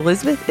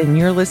Elizabeth, and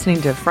you're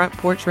listening to Front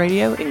Porch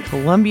Radio in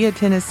Columbia,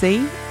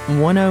 Tennessee,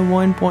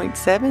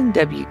 101.7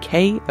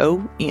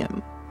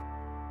 WKOM.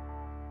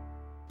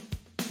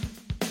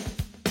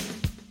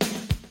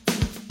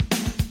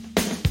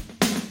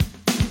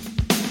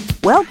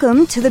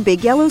 Welcome to the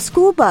Big Yellow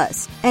School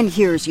Bus, and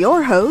here's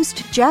your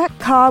host, Jack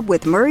Cobb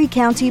with Maury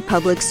County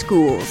Public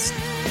Schools.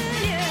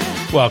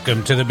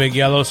 Welcome to the Big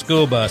Yellow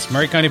School Bus,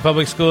 Maury County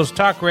Public Schools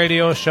talk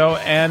radio show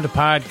and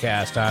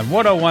podcast on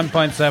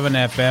 101.7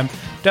 FM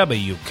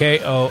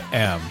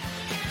WKOM.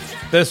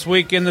 This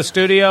week in the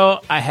studio,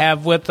 I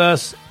have with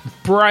us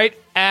Bright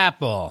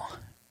Apple.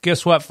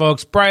 Guess what,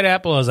 folks? Bright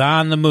Apple is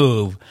on the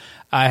move.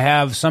 I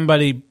have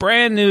somebody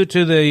brand new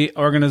to the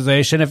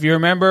organization. If you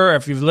remember,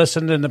 if you've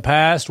listened in the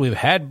past, we've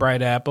had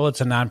Bright Apple.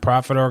 It's a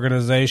nonprofit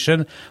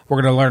organization.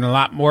 We're going to learn a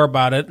lot more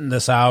about it in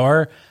this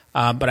hour.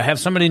 But I have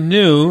somebody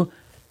new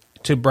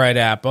to Bright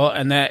Apple,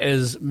 and that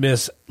is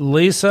Miss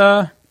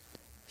Lisa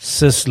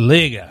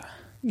Ciesliga.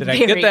 Did I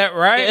get that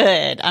right?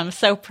 Good. I'm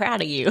so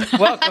proud of you.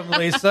 Welcome,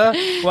 Lisa.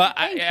 Well,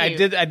 I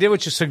did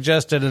what you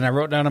suggested, and I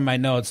wrote down in my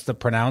notes the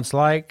pronounce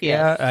like.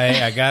 Yes.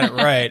 Yeah, I got it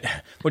right.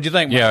 What'd you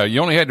think? Yeah,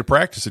 you only had to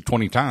practice it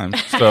 20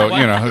 times, so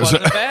you know. It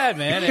wasn't bad,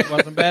 man. It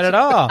wasn't bad at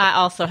all. I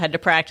also had to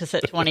practice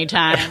it 20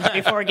 times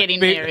before getting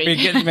married.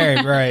 Getting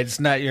married, right. It's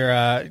not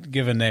your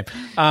given name.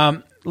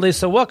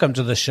 Lisa, welcome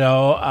to the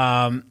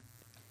show.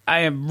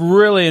 I have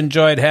really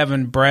enjoyed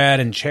having Brad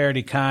and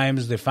Charity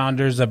Kimes, the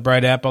founders of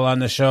Bright Apple, on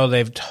the show.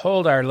 They've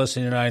told our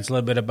listening audience a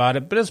little bit about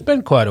it, but it's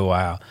been quite a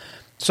while.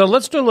 So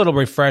let's do a little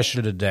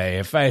refresher today.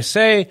 If I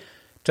say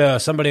to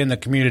somebody in the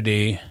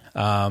community,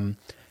 have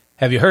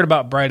you heard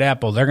about Bright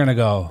Apple? They're going to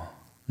go,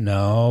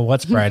 no,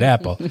 what's Bright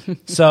Apple?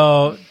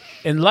 So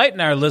enlighten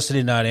our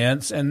listening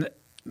audience, and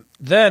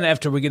then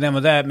after we get done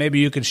with that, maybe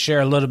you could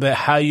share a little bit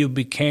how you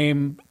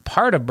became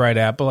part of Bright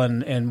Apple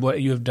and what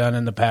you've done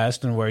in the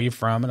past and where you're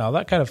from and all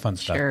that kind of fun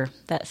stuff. Sure.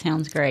 That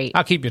sounds great.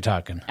 I'll keep you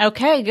talking.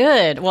 Okay,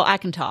 good. Well, I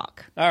can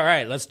talk. All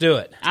right, let's do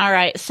it. All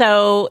right.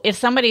 So if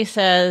somebody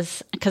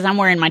says, because I'm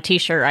wearing my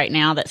T-shirt right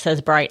now that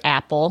says Bright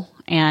Apple,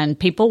 and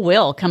people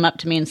will come up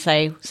to me and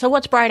say, so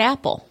what's Bright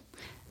Apple?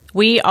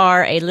 We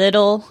are a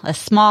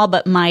small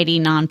but mighty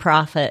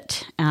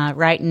nonprofit.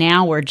 Right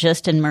now, we're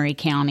just in Maury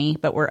County,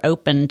 but we're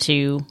open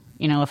to,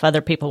 if other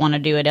people want to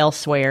do it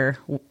elsewhere,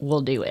 we'll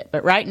do it.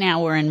 But right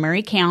now, we're in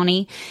Maury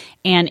County,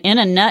 and in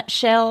a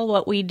nutshell,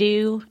 what we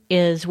do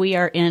is we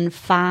are in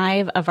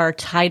 5 of our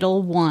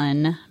Title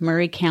I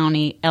Maury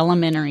County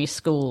elementary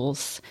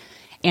schools,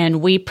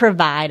 and we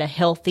provide a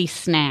healthy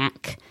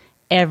snack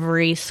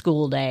every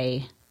school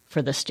day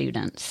for the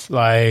students.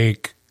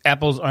 Like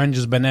apples,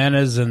 oranges,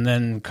 bananas, and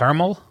then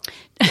caramel?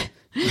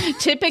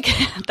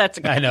 Typically, that's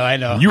a good. I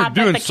know. You were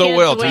doing so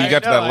well until you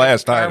got to that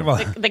last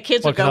item. The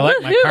kids would go, I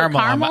like my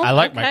caramel. caramel? I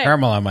like my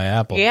caramel on my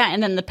apple. Yeah,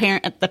 and then the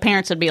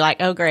parents would be like,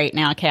 oh, great,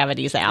 now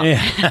cavity's out.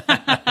 Yeah.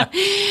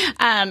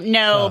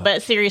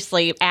 But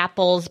seriously,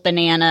 apples,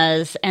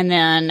 bananas, and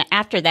then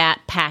after that,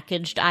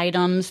 packaged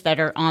items that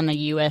are on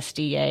the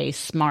USDA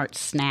Smart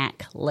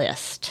Snack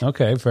list.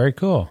 Okay, very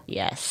cool.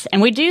 Yes, and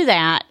we do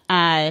that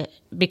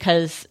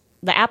because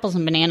the apples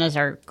and bananas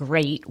are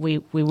great. We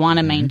want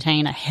to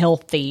maintain a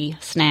healthy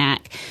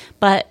snack,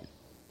 but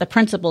the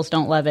principals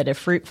don't love it if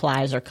fruit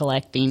flies are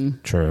collecting.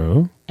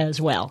 True.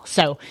 As well.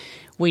 So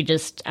we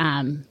just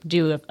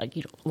do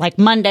like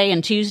Monday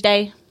and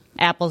Tuesday,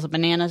 apples and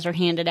bananas are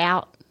handed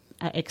out,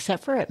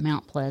 except for at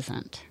Mount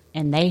Pleasant.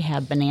 And they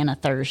have Banana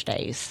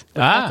Thursdays. But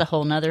that's a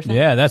whole nother thing.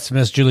 Yeah, that's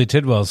Miss Julie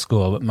Tidwell's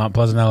school at Mount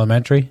Pleasant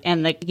Elementary.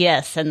 And the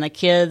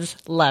kids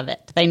love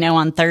it. They know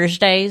on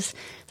Thursdays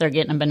they're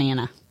getting a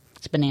banana.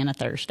 It's Banana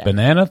Thursday.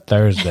 Banana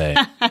Thursday.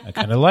 I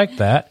kind of like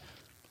that.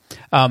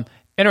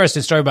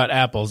 Interesting story about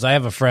apples. I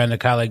have a friend, a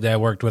colleague that I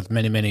worked with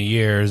many, many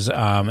years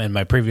in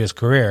my previous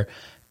career,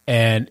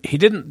 and he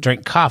didn't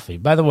drink coffee.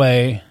 By the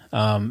way,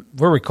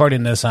 we're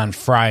recording this on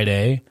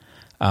Friday,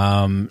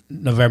 September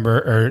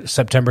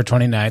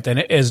 29th, and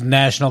it is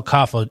National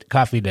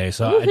Coffee Day,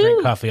 so I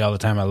drink coffee all the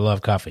time. I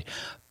love coffee.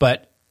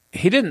 But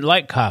he didn't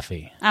like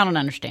coffee. I don't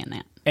understand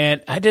that.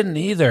 And I didn't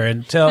either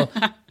until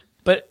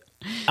but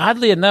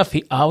oddly enough,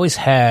 he always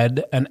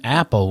had an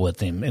apple with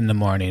him in the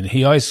morning.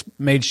 He always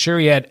made sure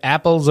he had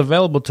apples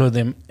available to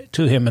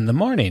him in the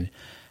morning.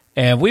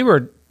 And we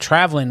were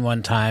traveling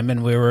one time,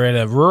 and we were in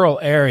a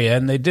rural area,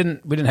 and we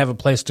didn't have a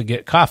place to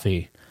get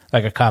coffee,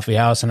 like a coffee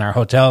house, and our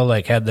hotel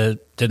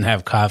didn't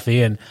have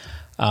coffee. And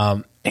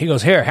he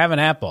goes, "Here, have an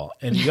apple."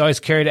 And he always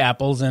carried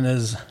apples in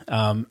his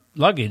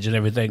luggage and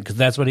everything because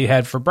that's what he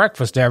had for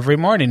breakfast every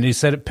morning. And he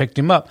said it picked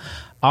him up.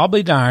 I'll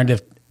be darned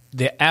if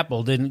the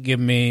apple didn't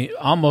give me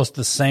almost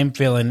the same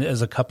feeling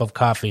as a cup of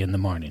coffee in the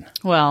morning.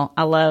 Well,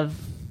 I love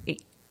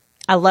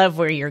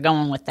where you're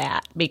going with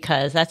that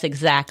because that's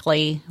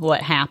exactly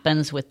what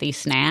happens with these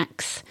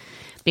snacks.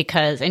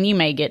 And you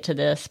may get to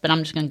this, but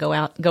I'm just going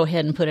to go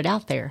ahead and put it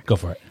out there. Go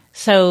for it.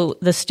 So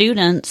the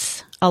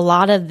students, a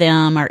lot of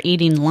them are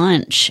eating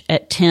lunch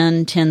at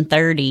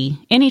 10:30.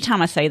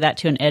 Anytime I say that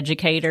to an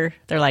educator,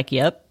 they're like,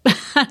 "Yep."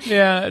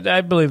 Yeah, I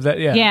believe that.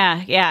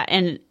 Yeah. Yeah.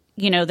 And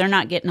they're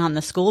not getting on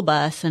the school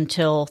bus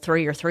until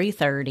 3 or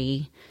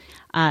 3:30.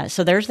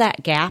 So there's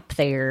that gap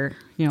there.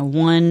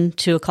 1,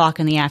 2 o'clock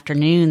in the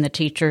afternoon, the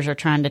teachers are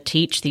trying to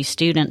teach these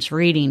students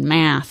reading,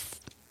 math,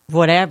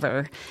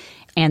 whatever,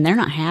 and they're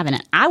not having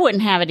it. I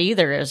wouldn't have it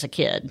either as a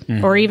kid,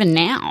 or even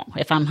now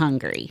if I'm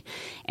hungry.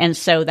 And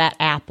so that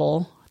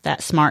apple,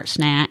 that smart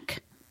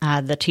snack,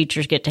 the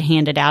teachers get to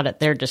hand it out at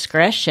their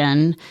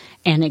discretion,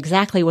 and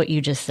exactly what you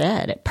just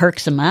said. It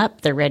perks them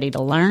up. They're ready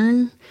to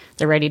learn.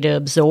 They're ready to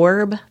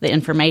absorb the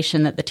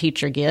information that the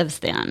teacher gives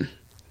them.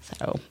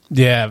 So,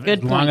 yeah, good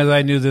as long point. as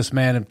I knew this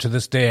man, to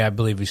this day, I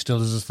believe he still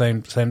does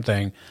the same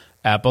thing.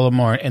 Apple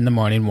in the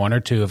morning, 1 or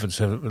 2. If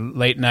it's a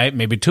late night,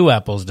 maybe 2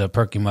 apples to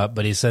perk him up.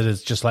 But he said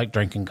it's just like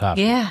drinking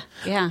coffee. Yeah.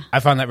 I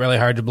found that really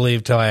hard to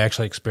believe till I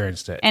actually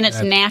experienced it. And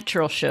it's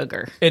natural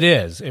sugar. It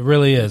is. It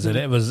really is. And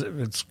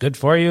it's good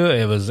for you.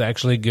 It was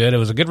actually good. It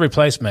was a good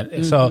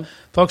replacement. So,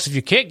 folks, if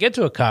you can't get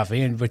to a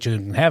coffee, but you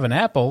can have an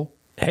apple,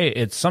 hey,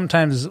 it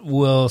sometimes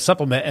will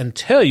supplement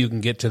until you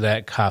can get to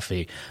that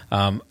coffee.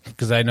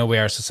 Because I know we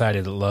are a society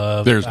that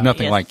loves There's coffee.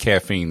 nothing like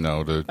caffeine,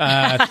 though.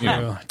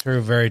 True,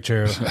 very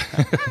true.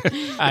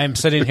 I'm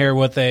sitting here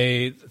with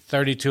a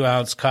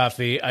 32-ounce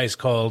coffee, ice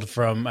cold,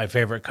 from my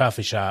favorite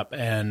coffee shop,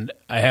 and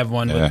I have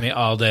one with me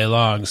all day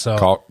long.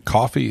 So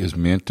Coffee is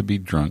meant to be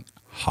drunk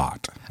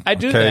hot. I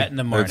do that in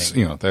the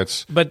morning.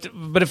 That's. But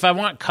if I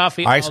want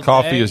coffee, Iced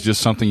coffee is just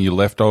something you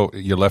left out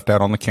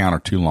on the counter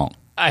too long.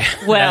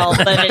 But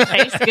it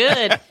tastes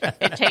good.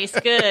 It tastes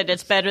good.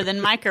 It's better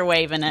than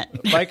microwaving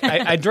it. Like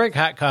I drink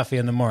hot coffee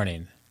in the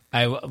morning.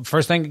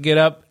 First thing to get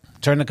up,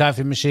 turn the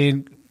coffee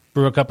machine,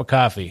 brew a cup of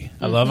coffee.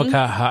 I love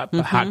a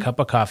hot cup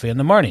of coffee in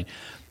the morning.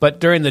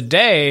 But during the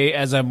day,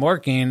 as I'm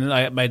working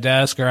at my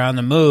desk or on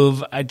the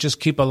move, I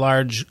just keep a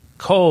large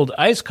cold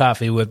iced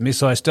coffee with me,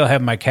 so I still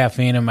have my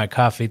caffeine and my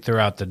coffee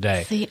throughout the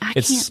day. See, I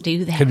it's can't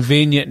do that.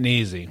 Convenient and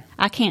easy.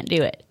 I can't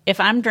do it. If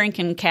I'm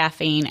drinking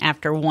caffeine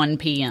after 1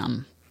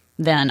 p.m.,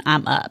 then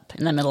I'm up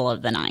in the middle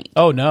of the night.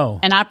 Oh, no.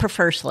 And I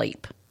prefer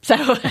sleep. So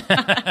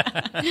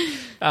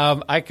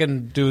I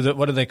can do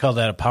what do they call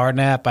that, a power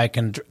nap? I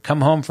can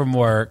come home from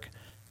work,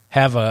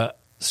 have a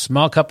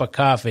small cup of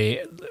coffee,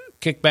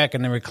 kick back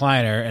in the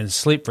recliner, and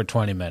sleep for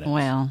 20 minutes.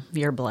 Well,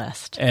 you're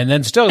blessed. And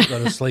then still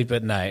go to sleep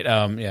at night.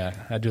 Yeah,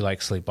 I do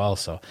like sleep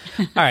also.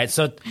 All right,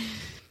 so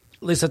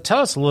Lisa, tell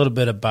us a little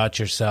bit about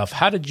yourself.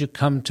 How did you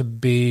come to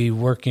be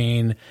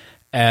working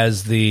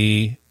as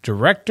the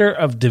Director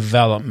of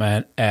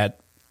Development at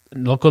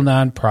local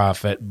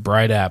nonprofit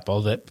Bright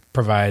Apple that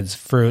provides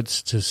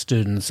fruits to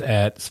students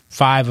at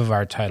 5 of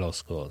our title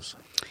schools?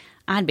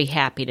 I'd be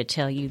happy to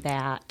tell you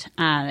that.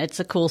 It's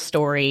a cool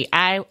story.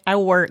 I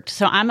worked,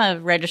 so I'm a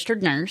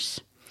registered nurse,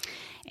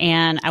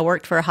 and I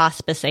worked for a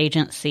hospice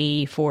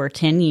agency for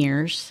 10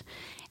 years.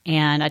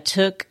 And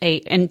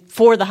and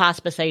for the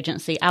hospice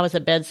agency, I was a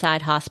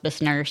bedside hospice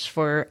nurse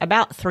for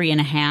about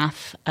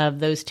 3.5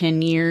 of those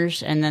 10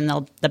 years. And then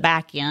the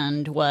back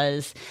end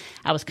was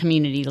I was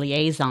community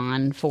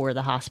liaison for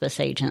the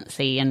hospice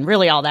agency. And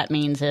really all that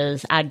means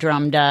is I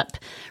drummed up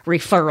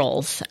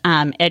referrals,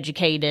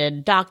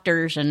 educated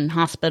doctors and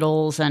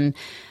hospitals and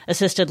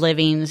assisted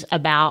livings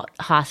about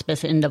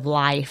hospice end of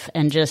life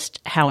and just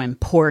how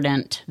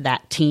important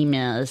that team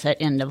is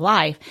at end of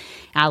life.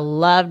 I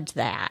loved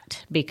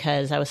that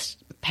because I was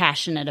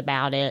passionate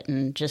about it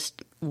and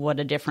just what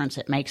a difference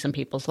it makes in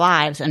people's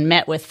lives, and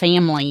met with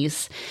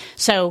families.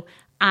 So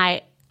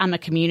I'm a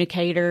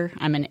communicator.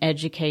 I'm an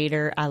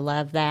educator. I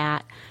love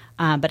that.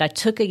 But I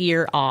took a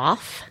year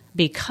off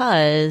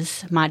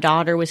because my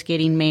daughter was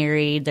getting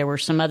married. There were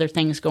some other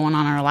things going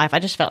on in our life. I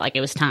just felt like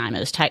it was time. It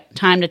was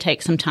time to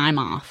take some time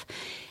off.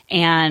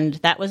 And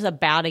that was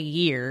about a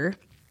year.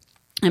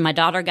 And my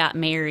daughter got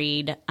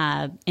married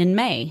in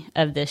May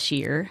of this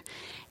year.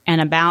 And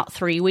about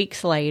 3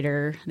 weeks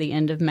later, the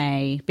end of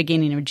May,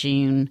 beginning of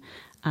June,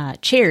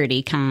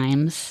 Charity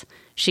Kimes,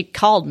 she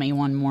called me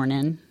one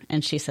morning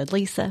and she said,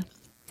 "Lisa,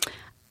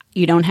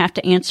 you don't have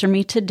to answer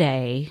me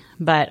today,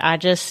 but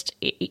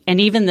and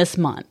even this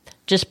month,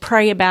 just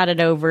pray about it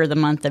over the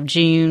month of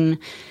June.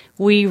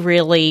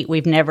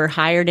 We've never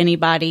hired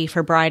anybody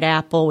for Bright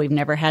Apple. We've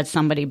never had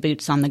somebody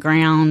boots on the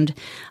ground.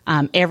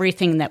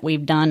 Everything that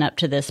we've done up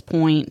to this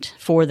point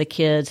for the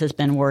kids has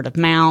been word of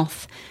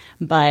mouth,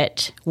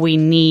 but we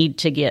need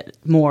to get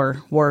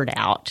more word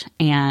out.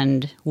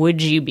 And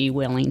would you be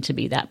willing to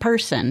be that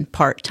person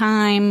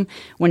part-time,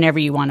 whenever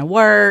you want to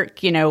work,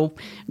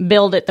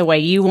 build it the way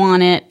you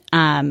want it,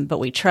 but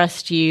we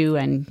trust you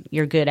and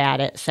you're good at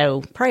it,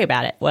 so pray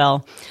about it."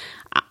 Well,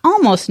 I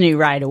almost knew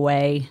right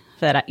away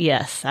that,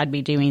 yes, I'd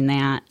be doing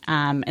that.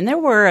 And there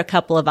were a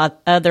couple of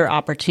other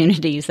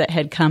opportunities that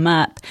had come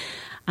up.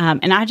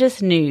 And I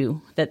just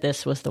knew that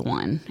this was the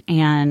one.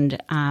 And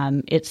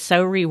it's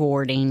so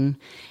rewarding.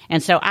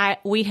 And so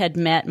we had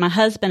met, my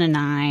husband and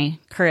I,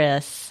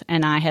 Chris,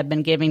 and I have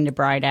been giving to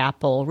Bright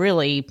Apple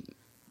really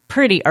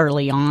pretty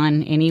early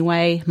on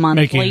anyway,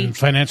 monthly. Making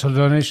financial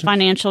donations?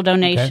 Financial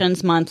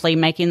donations monthly,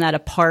 making that a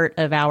part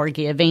of our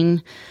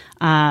giving.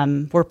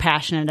 We're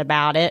passionate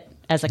about it.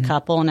 as a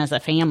couple and as a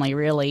family,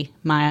 really.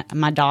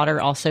 My daughter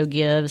also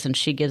gives, and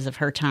she gives of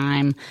her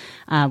time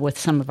with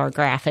some of our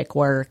graphic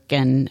work,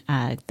 and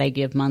they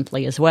give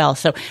monthly as well.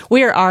 So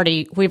we've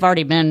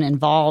already been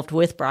involved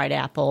with Bright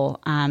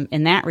Apple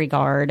in that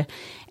regard.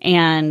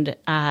 And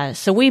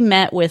so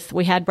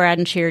we had Brad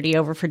and Charity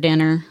over for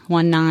dinner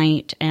one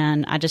night,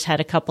 and I just had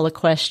a couple of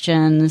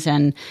questions,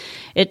 and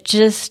it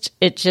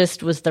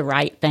just was the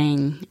right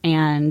thing.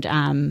 And,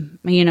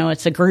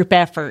 it's a group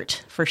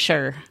effort for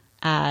sure.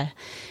 But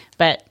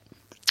I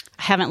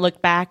haven't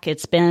looked back.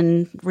 It's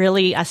been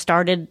really, I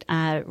started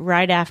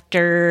right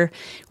after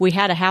we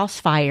had a house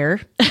fire.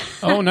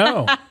 Oh,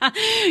 no.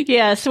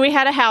 Yes, we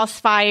had a house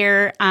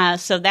fire.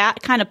 So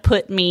that kind of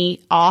put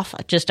me off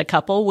just a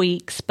couple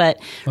weeks.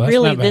 But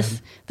really,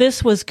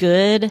 this was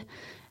good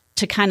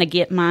to kind of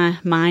get my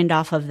mind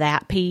off of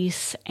that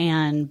piece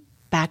and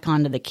back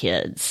onto the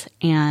kids.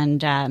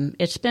 And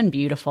it's been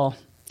beautiful.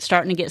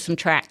 Starting to get some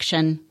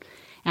traction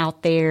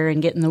out there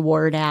and getting the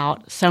word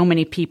out. So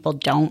many people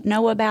don't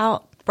know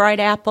about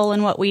Bright Apple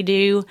and what we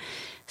do.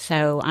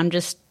 So I'm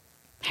just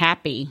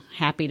happy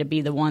to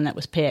be the one that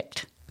was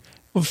picked.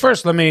 Well,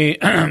 first, let me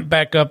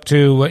back up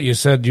to what you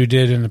said you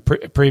did in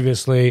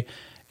previously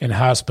in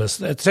hospice.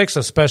 It takes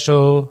a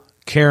special,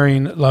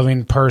 caring,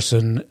 loving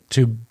person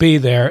to be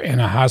there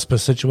in a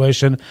hospice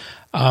situation.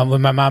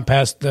 When my mom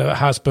passed, the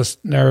hospice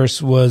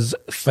nurse was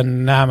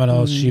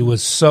phenomenal. Mm-hmm. She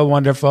was so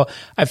wonderful.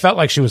 I felt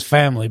like she was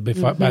family by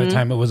the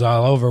time it was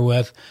all over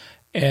with.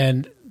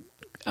 And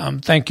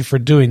thank you for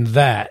doing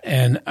that.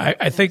 And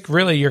I think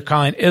really your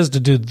calling is to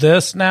do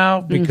this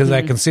now, because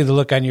I can see the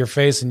look on your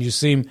face and you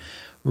seem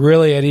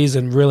really at ease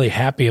and really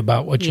happy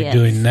about what you're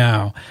doing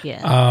now.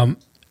 Yes.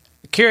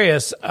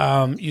 Curious,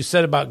 you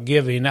said about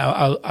giving.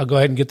 I'll go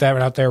ahead and get that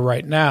out there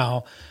right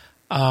now.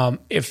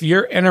 If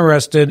you're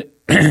interested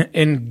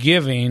in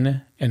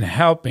giving and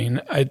helping,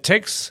 it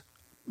takes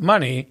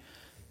money,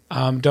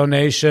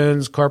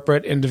 donations,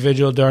 corporate,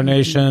 individual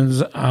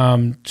donations,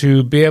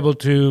 to be able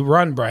to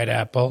run Bright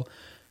Apple.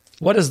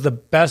 What is the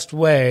best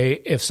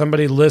way if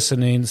somebody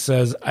listening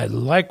says, I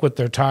like what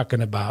they're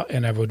talking about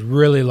and I would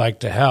really like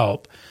to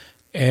help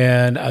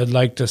and I'd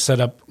like to set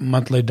up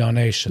monthly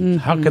donation?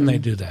 How can they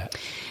do that?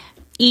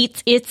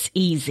 It's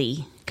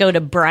easy. Go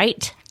to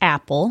Bright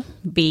Apple,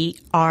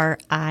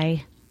 BRIGHT,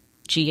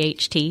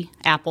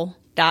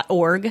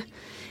 apple.org.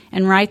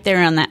 And right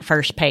there on that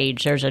first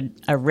page, there's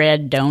a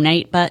red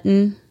donate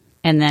button.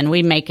 And then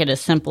we make it as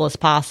simple as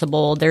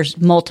possible. There's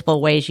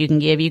multiple ways you can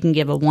give. You can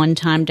give a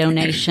one-time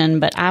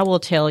donation, but I will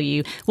tell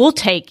you, we'll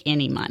take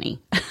any money.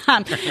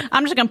 I'm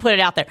just going to put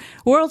it out there.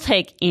 We'll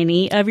take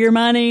any of your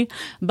money,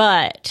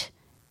 but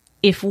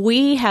if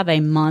we have a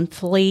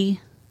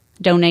monthly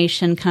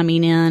donation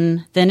coming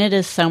in, then it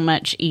is so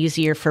much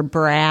easier for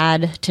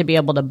Brad to be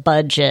able to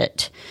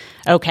budget.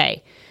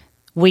 Okay,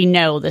 we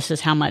know this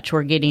is how much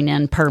we're getting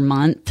in per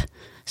month.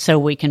 So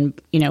we can,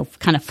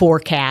 kind of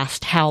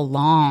forecast how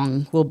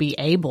long we'll be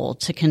able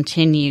to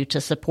continue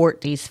to support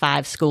these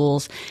 5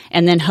 schools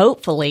and then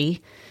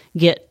hopefully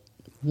get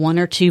 1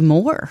 or 2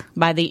 more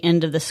by the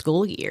end of the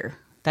school year.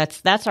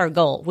 That's our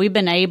goal. We've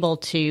been able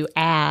to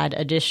add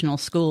additional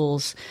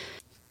schools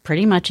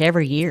pretty much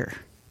every year.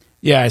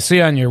 Yeah, I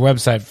see on your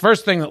website,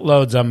 first thing that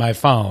loads on my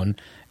phone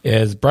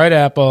is Bright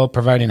Apple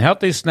providing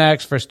healthy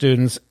snacks for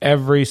students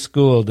every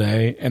school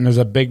day, and there's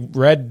a big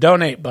red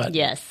donate button.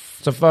 Yes.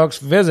 So, folks,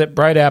 visit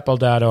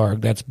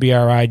brightapple.org. That's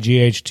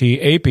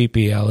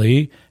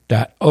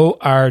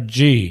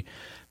BRIGHTAPPLE.org.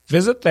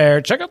 Visit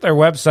there, check out their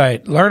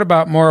website, learn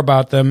more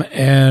about them,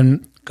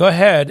 and go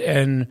ahead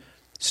and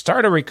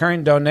start a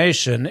recurring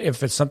donation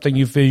if it's something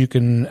you feel you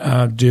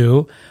can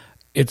do.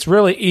 It's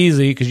really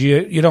easy because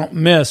you don't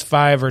miss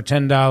 $5 or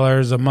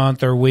 $10 a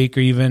month or week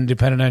or even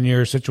depending on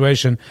your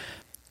situation,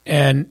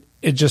 and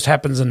it just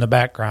happens in the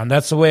background.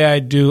 That's the way I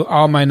do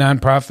all my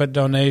nonprofit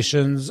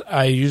donations.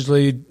 I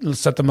usually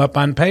set them up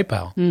on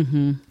PayPal.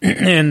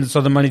 And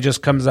so the money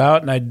just comes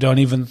out and I don't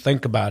even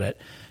think about it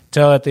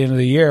till at the end of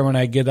the year when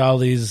I get all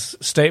these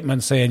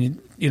statements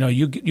saying,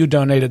 you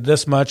donated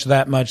this much,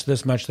 that much,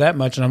 this much, that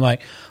much. And I'm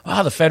like,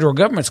 wow, the federal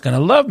government's going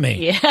to love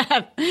me.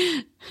 Yeah.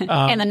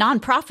 And the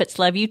nonprofits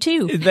love you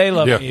too. They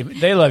love you.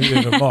 They love you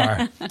even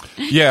more.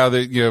 Yeah.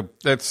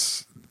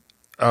 That's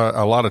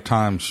a lot of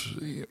times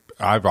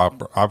I've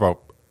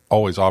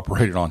always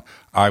operated on,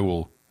 I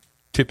will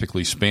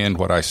typically spend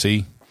what I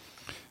see.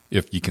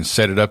 If you can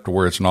set it up to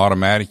where it's an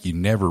automatic, you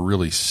never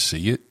really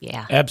see it.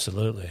 Yeah.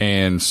 Absolutely.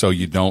 And so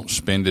you don't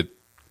spend it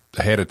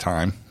ahead of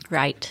time.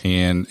 Right.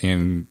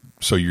 And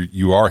so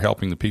you are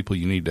helping the people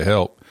you need to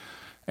help.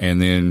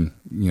 And then,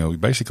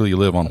 basically you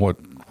live on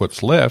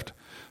what's left,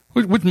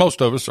 which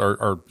most of us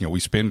are we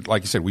spend,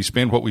 like you said, we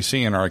spend what we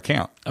see in our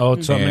account.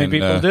 Oh, so many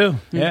people do.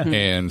 Yeah.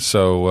 And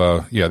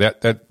so,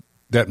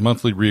 that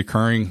monthly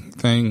reoccurring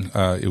thing,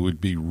 it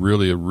would be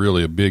really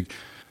a big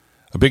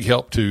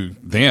help to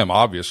them,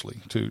 obviously,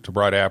 to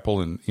Bright Apple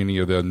and any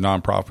of the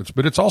nonprofits.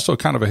 But it's also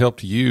kind of a help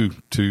to you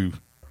to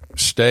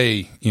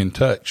stay in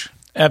touch.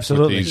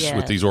 Absolutely.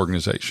 with these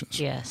organizations.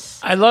 Yes.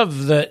 I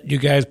love that you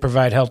guys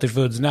provide healthy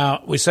foods.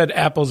 Now, we said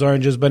apples,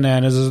 oranges,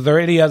 bananas. Is there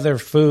any other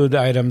food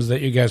items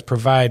that you guys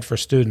provide for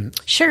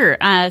students? Sure.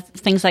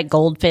 Things like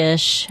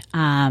goldfish,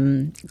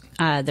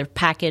 they're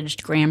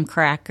packaged graham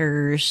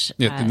crackers.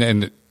 Yeah,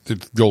 and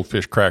the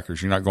goldfish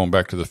crackers. You're not going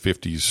back to the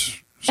 50s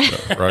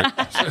stuff, right?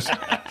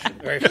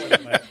 Very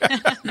funny,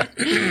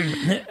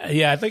 Mike.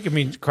 Yeah, I think it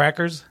means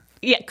crackers.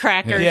 Yeah,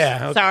 crackers.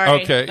 Yeah, okay.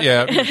 Sorry. Okay,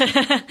 yeah.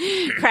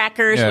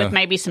 Crackers Yeah. with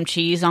maybe some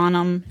cheese on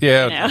them.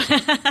 Yeah.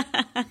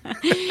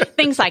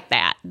 Things like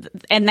that.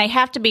 And they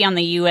have to be on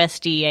the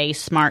USDA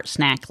Smart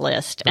Snack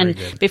list. Very and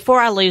good. before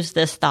I lose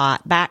this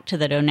thought, back to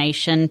the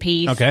donation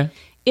piece. Okay.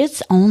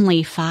 It's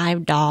only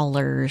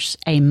 $5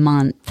 a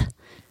month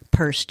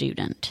per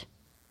student.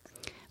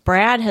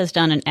 Brad has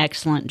done an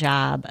excellent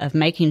job of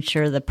making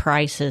sure the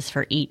prices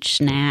for each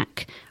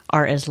snack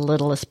are as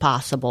little as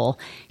possible.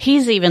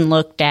 He's even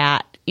looked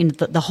at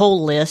the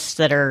whole list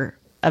that are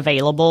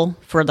available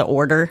for the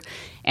order,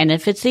 and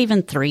if it's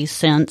even 3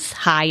 cents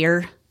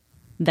higher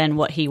than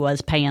what he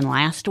was paying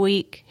last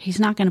week, he's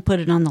not going to put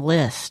it on the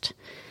list,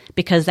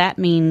 because that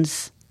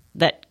means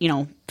that,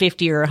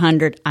 50 or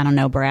 100, I don't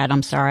know, Brad,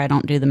 I'm sorry, I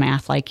don't do the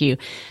math like you,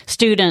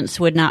 students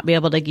would not be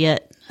able to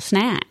get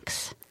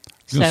snacks.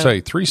 I was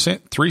going to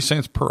say 3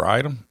 cents per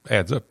item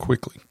adds up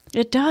quickly.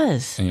 It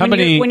does. How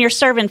many- When you're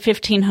serving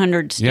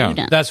 1,500 Yeah.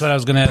 students. That's what I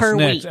was going to ask per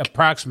next. week.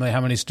 Approximately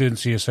how many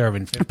students are you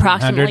serving? 1,500?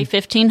 Approximately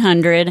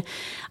 1,500.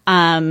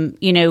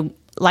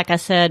 Like I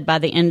said, by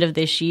the end of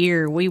this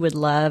year, we would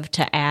love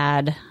to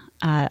add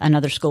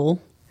another school,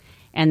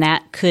 and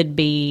that could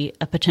be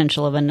a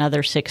potential of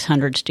another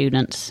 600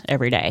 students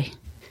every day.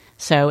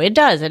 So it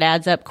does. It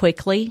adds up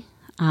quickly.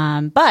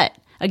 But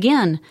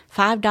again,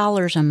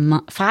 $5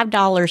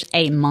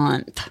 a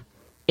month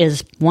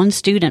is one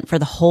student for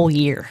the whole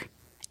year,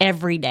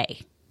 every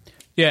day.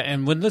 Yeah,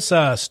 and when this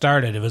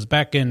started, it was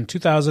back in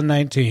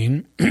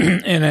 2019,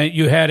 and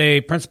you had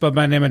a principal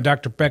by the name of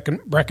Dr.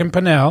 Brecken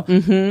Pennell,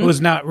 who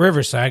is now at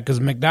Riverside because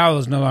McDowell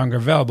is no longer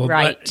available.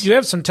 Right. But you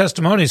have some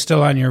testimonials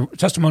still on your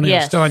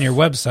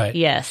website.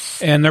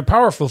 Yes. And they're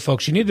powerful,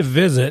 folks. You need to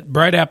visit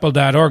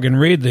brightapple.org and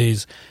read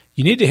these.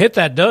 You need to hit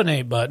that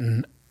donate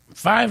button.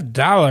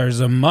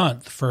 $5 a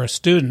month for a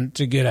student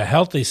to get a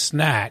healthy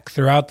snack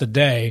throughout the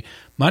day,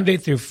 Monday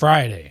through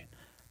Friday.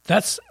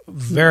 That's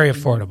very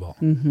affordable.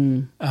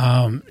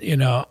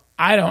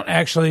 I don't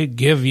actually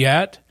give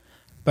yet,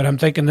 but I'm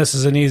thinking this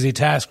is an easy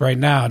task right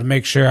now to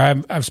make sure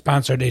I've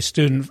sponsored a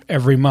student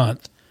every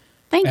month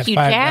Thank at you,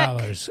 $5.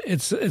 Jack.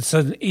 It's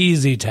an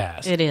easy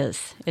task. It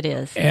is. It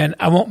is. And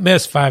I won't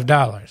miss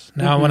 $5.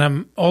 Now, when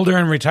I'm older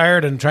and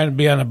retired and trying to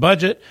be on a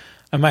budget,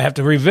 I might have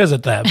to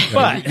revisit that.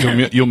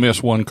 But You'll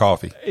miss one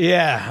coffee.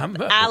 yeah,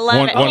 I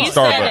love it. One You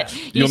said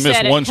Starbucks. it. You'll miss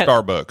said it, one Co-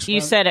 Starbucks.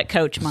 You said it,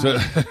 Coach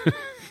Mike.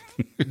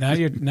 now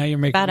you're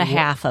making About a me,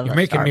 half of you're a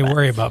making me Starbucks.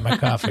 worry about my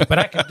coffee. But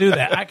I could do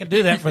that. I could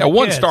do that for the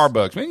One kids.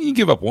 Starbucks. Man, you can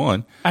give up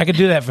one. I could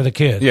do that for the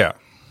kids. Yeah.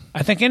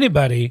 I think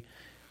anybody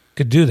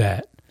could do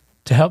that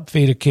to help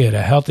feed a kid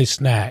a healthy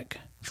snack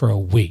for a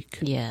week.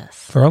 Yes.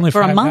 For only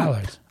For $5. a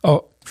month.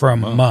 Oh, for a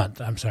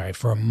month. I'm sorry,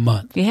 for a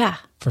month. Yeah.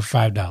 For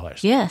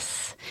 $5.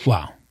 Yes.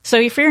 Wow. So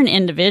if you're an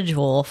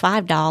individual,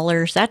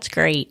 $5, that's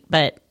great.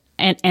 But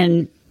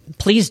and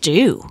please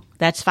do.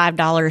 That's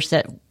 $5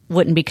 that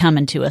wouldn't be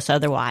coming to us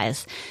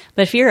otherwise.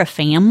 But if you're a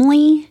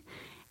family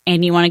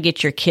and you want to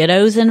get your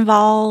kiddos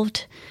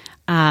involved,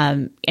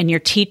 and you're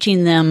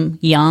teaching them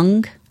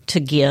young to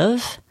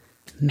give,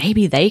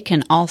 maybe they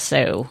can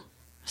also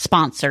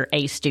sponsor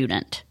a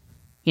student.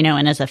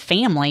 And as a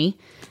family,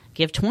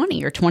 give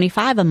 20 or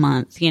 25 a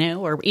month,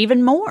 or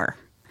even more.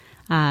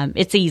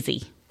 It's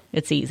easy.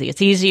 It's easy.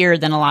 It's easier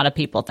than a lot of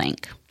people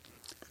think.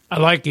 I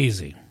like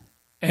easy.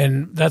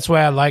 And that's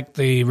why I like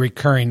the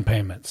recurring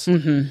payments.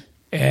 Mm-hmm.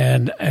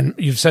 And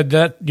you've said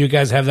that you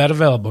guys have that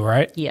available,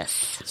 right?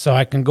 Yes. So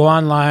I can go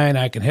online,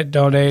 I can hit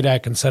donate, I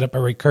can set up a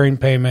recurring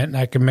payment, and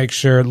I can make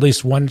sure at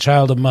least one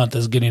child a month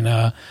is getting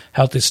a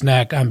healthy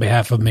snack on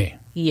behalf of me.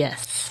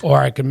 Yes. Or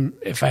I can,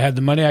 if I had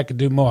the money, I could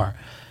do more.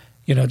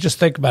 Just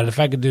think about it. If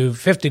I could do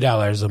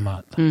 $50 a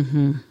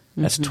month,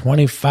 that's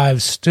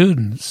 25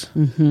 students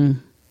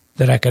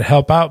that I could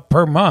help out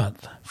per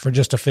month for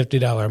just a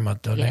 $50 a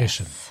month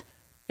donation. Yes.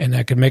 And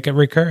I could make it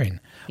recurring.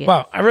 Yes.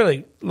 Wow, I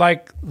really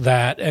like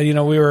that. And,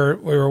 we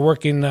were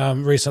working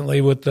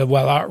recently with the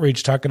Well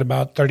Outreach talking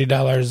about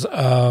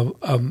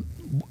 $30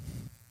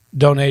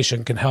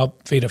 donation can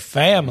help feed a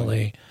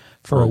family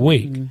for a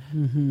week.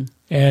 Mm-hmm.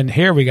 And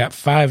here we got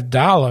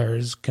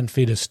 $5 can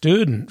feed a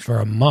student for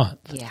a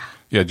month. Yeah.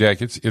 Yeah,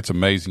 Jack, it's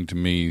amazing to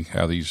me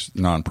how these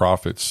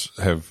nonprofits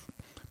have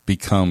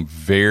become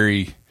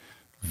very,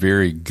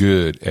 very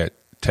good at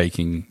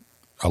taking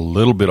a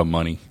little bit of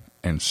money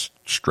and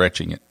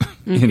stretching it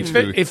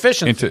into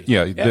efficiency.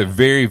 They're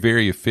very,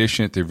 very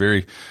efficient. They're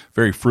very,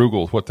 very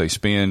frugal with what they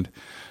spend,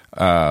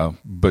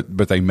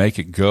 but they make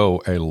it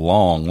go a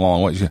long,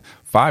 long way.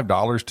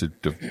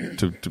 $5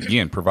 to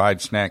again provide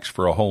snacks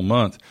for a whole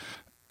month.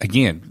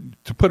 Again,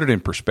 to put it in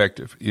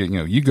perspective,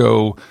 you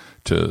go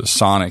to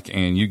Sonic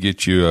and you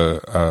get you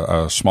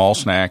a small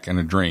snack and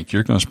a drink,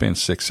 you're going to spend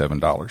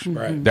 $6-7.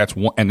 Right. That's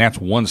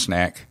one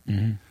snack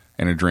and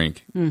a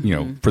drink. You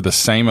know, for the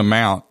same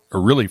amount,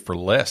 or really for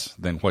less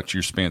than what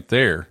you spent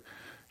there,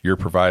 you're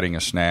providing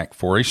a snack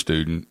for a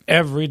student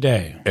every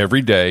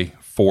day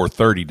for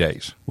 30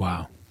 days.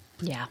 Wow.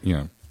 Yeah. You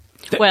know.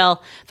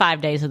 Well, 5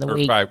 days of the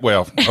week.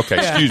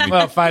 Excuse me.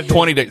 Well, 5 days.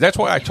 20 days. That's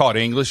why I taught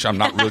English. I'm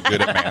not really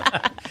good at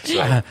math.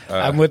 So,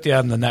 I'm with you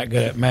on the not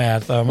good at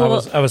math. I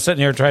was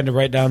sitting here trying to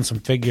write down some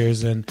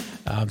figures, and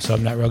so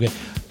I'm not real good.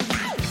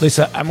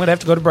 Lisa, I'm going to have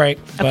to go to break.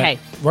 But Okay.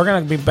 We're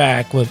going to be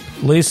back with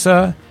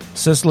Lisa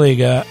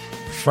Ciesliga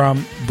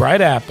from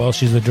Bright Apple.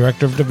 She's the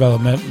Director of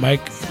Development.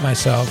 Mike,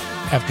 myself,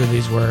 after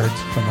these words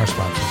from our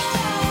sponsors.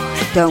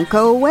 Don't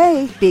go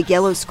away. Big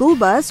Yellow School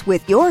Bus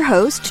with your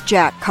host,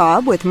 Jack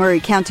Cobb with Murray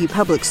County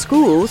Public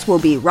Schools will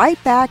be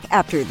right back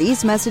after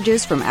these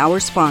messages from our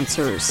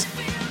sponsors.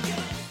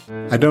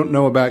 I don't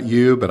know about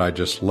you, but I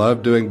just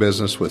love doing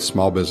business with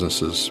small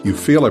businesses. You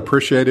feel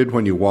appreciated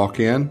when you walk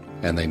in,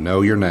 and they know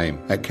your name.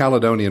 At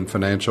Caledonian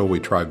Financial, we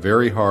try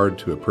very hard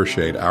to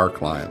appreciate our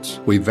clients.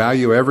 We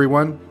value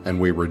everyone, and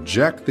we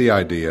reject the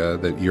idea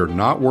that you're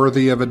not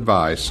worthy of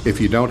advice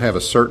if you don't have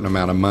a certain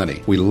amount of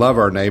money. We love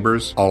our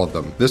neighbors, all of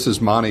them. This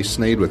is Monty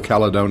Sneed with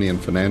Caledonian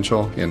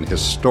Financial in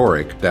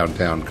historic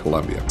downtown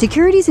Columbia.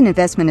 Securities and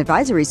investment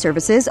advisory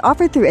services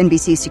offered through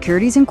NBC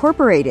Securities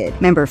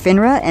Incorporated, member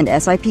FINRA and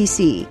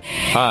SIPC.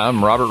 Hi,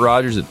 I'm Robert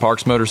Rogers at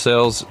Parks Motor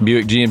Sales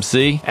Buick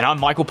GMC. And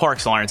I'm Michael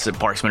Parks Lawrence at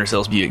Parks Motor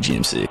Sales Buick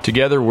GMC.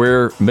 Together,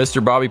 we're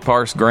Mr. Bobby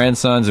Parks'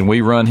 grandsons, and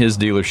we run his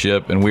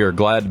dealership, and we are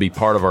glad to be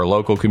part of our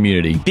local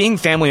community. Being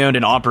family-owned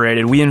and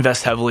operated, we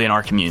invest heavily in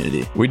our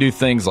community. We do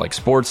things like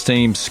sports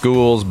teams,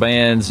 schools,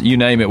 bands, you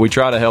name it. We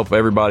try to help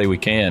everybody we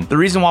can. The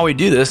reason why we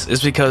do this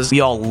is because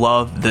we all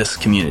love this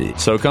community.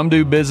 So come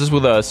do business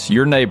with us,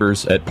 your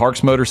neighbors, at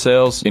Parks Motor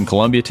Sales in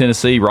Columbia,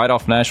 Tennessee, right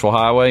off Nashville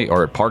Highway,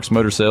 or at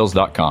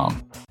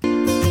parksmotorsales.com.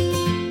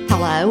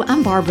 Hello,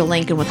 I'm Barbara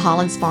Lincoln with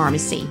Holland's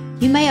Pharmacy.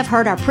 You may have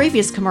heard our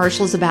previous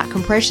commercials about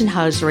compression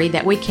hosiery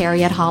that we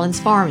carry at Holland's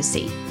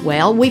Pharmacy.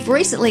 Well, we've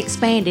recently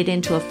expanded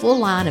into a full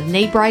line of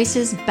knee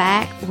braces,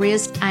 back,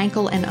 wrist,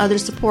 ankle, and other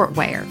support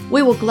wear.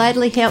 We will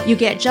gladly help you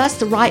get just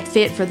the right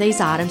fit for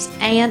these items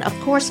and, of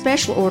course,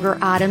 special order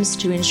items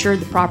to ensure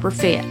the proper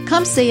fit.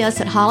 Come see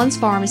us at Holland's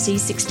Pharmacy,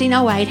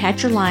 1608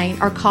 Hatcher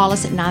Lane, or call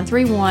us at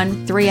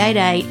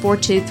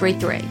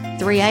 931-388-4233.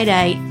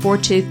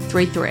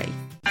 388-4233.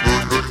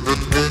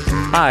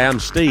 Hi, I'm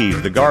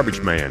Steve, the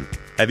garbage man.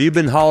 Have you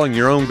been hauling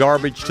your own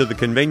garbage to the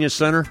convenience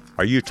center?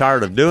 Are you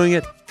tired of doing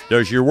it?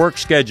 Does your work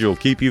schedule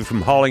keep you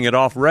from hauling it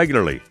off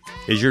regularly?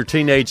 Is your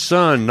teenage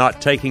son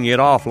not taking it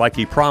off like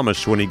he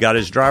promised when he got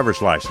his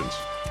driver's license?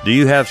 Do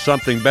you have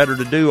something better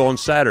to do on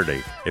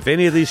Saturday? If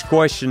any of these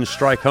questions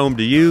strike home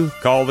to you,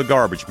 call the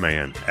garbage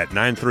man at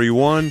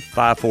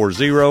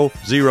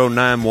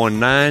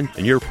 931-540-0919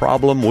 and your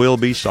problem will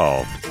be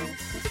solved.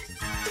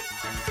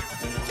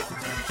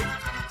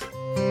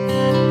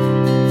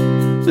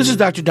 This is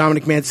Dr.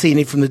 Dominic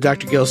Mancini from the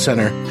Dr. Gill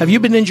Center. Have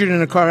you been injured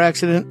in a car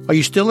accident? Are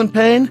you still in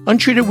pain?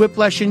 Untreated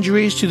whiplash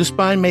injuries to the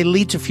spine may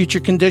lead to future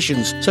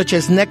conditions, such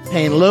as neck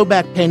pain, low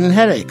back pain, and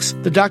headaches.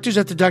 The doctors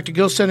at the Dr.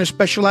 Gill Center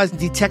specialize in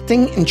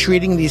detecting and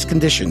treating these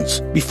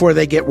conditions before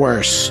they get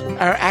worse.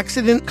 Our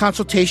accident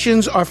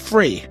consultations are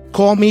free.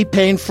 Call me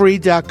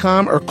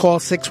painfree.com or call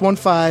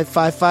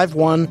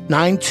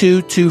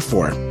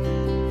 615-551-9224.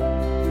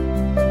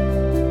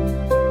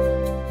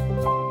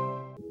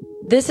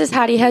 This is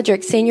Heidi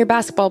Hedrick, senior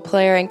basketball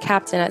player and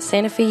captain at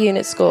Santa Fe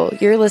Unit School.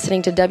 You're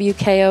listening to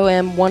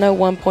WKOM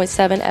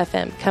 101.7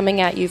 FM, coming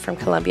at you from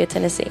Columbia,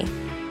 Tennessee.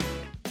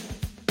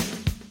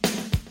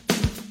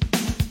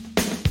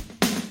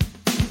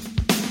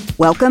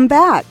 Welcome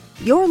back.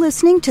 You're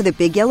listening to the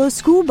Big Yellow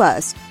School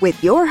Bus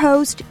with your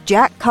host,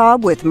 Jack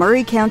Cobb with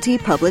Murray County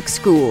Public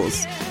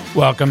Schools.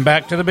 Welcome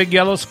back to the Big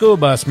Yellow School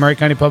Bus, Murray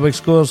County Public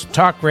Schools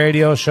talk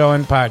radio show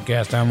and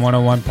podcast on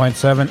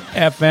 101.7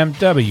 FM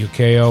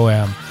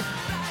WKOM.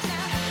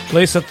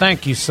 Lisa,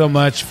 thank you so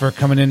much for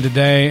coming in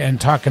today and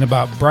talking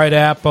about Bright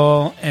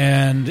Apple.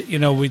 And, you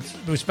know, we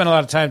spent a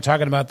lot of time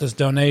talking about this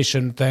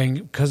donation thing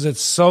because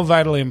it's so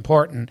vitally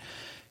important.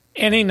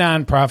 Any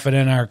nonprofit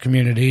in our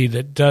community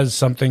that does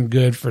something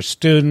good for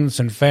students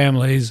and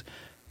families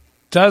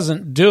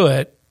doesn't do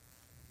it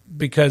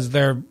because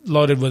they're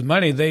loaded with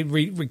money. They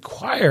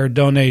require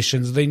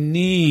donations. They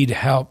need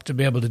help to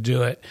be able to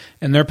do it,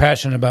 and they're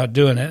passionate about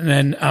doing it. And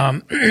then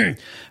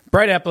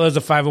Bright Apple is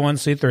a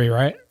 501c3,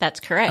 right? That's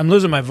correct. I'm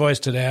losing my voice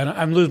today.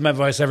 I'm losing my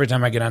voice every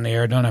time I get on the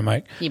air, don't I,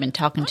 Mike? You've been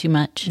talking too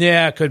much.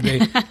 Yeah, it could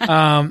be.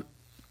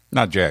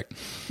 Not Jack.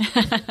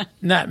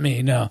 Not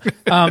me, no.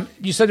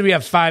 You said we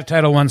have 5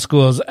 Title I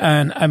schools,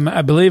 and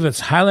I believe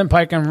it's Highland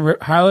Park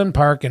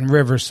and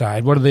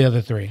Riverside. What are the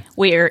other 3?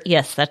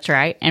 Yes, that's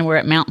right. And we're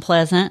at Mount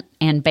Pleasant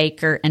and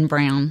Baker and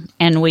Brown.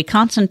 And we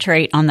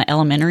concentrate on the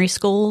elementary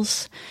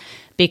schools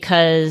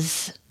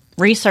because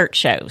research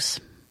shows,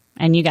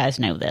 and you guys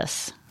know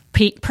this,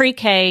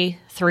 pre-K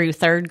through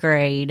 3rd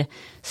grade,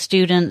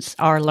 students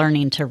are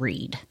learning to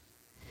read.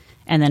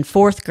 And then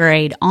 4th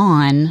grade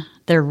on,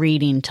 they're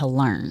reading to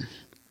learn.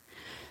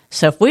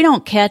 So if we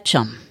don't catch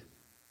them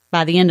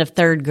by the end of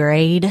 3rd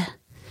grade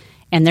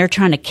and they're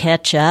trying to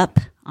catch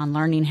up on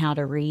learning how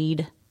to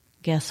read,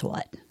 guess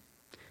what?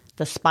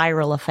 The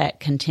spiral effect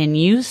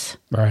continues.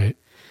 Right.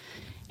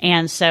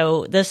 And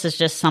so this is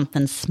just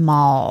something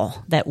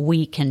small that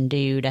we can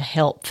do to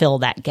help fill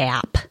that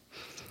gap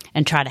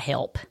and try to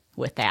help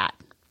with that.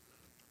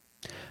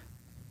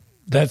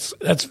 That's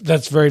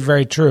very,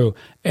 very true.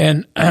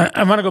 And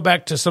I want to go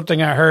back to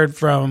something I heard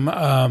from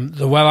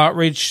the Well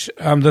Outreach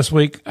this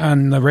week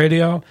on the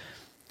radio.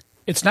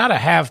 It's not a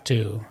have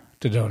to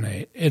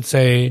donate. It's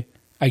a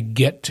I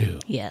get to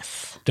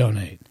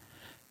donate.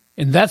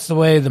 And that's the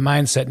way the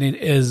mindset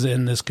is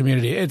in this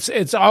community.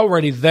 It's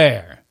already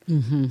there.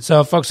 Mm-hmm.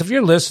 So, folks, if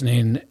you're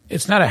listening,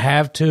 it's not a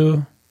have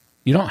to.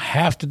 You don't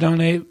have to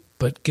donate,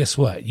 but guess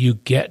what? You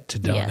get to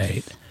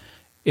donate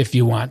if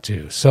you want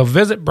to. So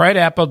visit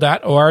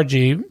brightapple.org,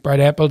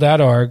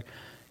 brightapple.org,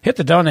 hit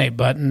the donate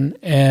button,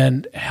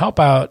 and help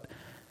out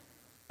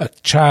a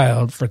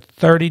child for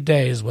 30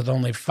 days with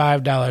only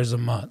 $5 a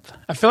month.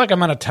 I feel like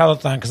I'm on a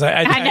telethon because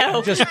I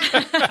know.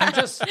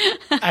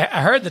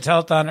 I heard the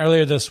telethon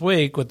earlier this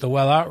week with the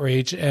Well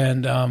Outreach,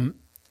 and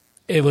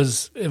it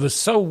was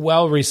so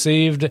well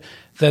received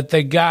that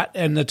they got,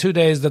 in the 2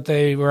 days that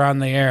they were on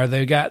the air,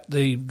 they got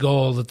the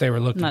goal that they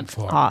were looking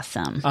for. That's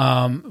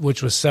awesome.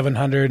 Which was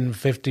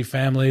 750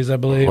 families, I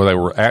believe.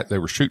 Well, they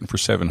were shooting for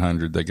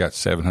 700. They got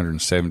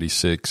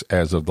 776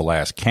 as of the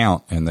last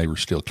count, and they were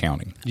still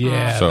counting.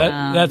 Yeah, so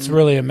that's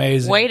really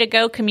amazing. Way to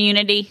go,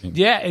 community.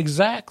 Yeah,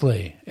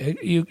 exactly.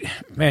 You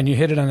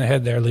hit it on the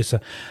head there,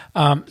 Lisa.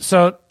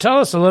 So tell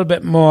us a little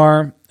bit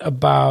more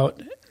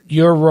about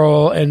your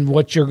role and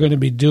what you're going to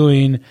be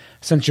doing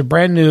since you're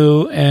brand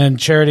new and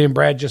Charity and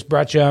Brad just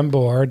brought you on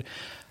board.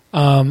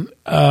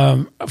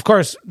 Of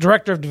course,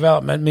 Director of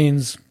Development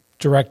means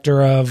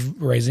Director of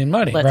Raising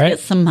Money, Let's right? get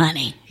some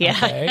money. Yeah.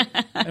 Okay.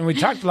 And we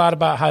talked a lot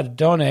about how to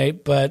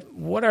donate, but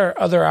what are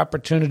other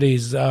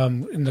opportunities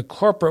in the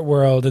corporate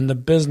world, in the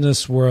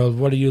business world?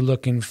 What are you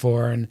looking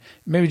for? And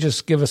maybe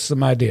just give us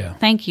some idea.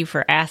 Thank you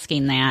for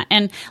asking that.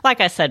 And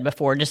like I said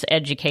before, just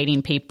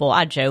educating people.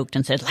 I joked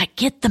and said,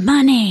 get the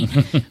money.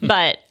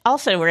 But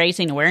also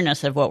raising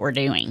awareness of what we're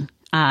doing.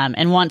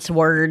 And once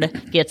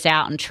word gets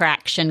out and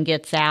traction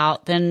gets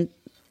out, then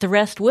the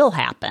rest will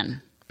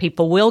happen.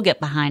 People will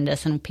get behind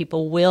us and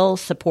people will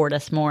support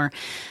us more.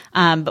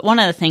 But one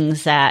of the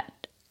things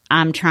that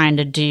I'm trying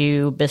to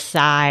do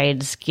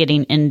besides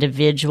getting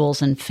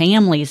individuals and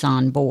families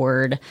on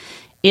board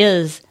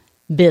is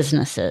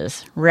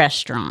businesses,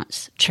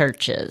 restaurants,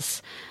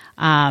 churches.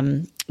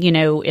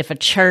 If a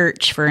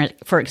church,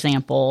 for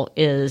example,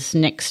 is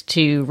next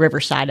to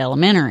Riverside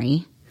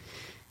Elementary,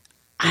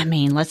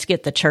 let's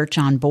get the church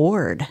on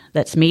board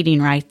that's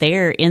meeting right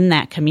there in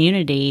that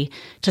community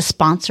to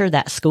sponsor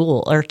that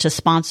school or to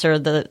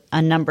sponsor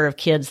a number of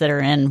kids that are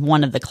in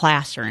one of the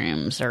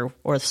classrooms or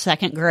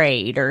 2nd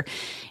grade or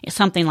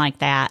something like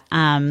that.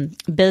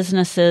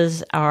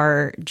 Businesses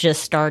are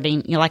just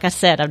starting. Like I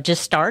said, I've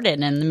just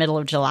started in the middle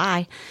of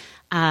July.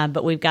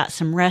 But we've got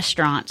some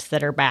restaurants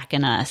that are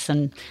backing us.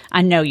 And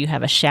I know you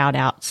have a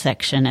shout-out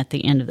section at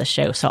the end of the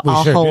show, so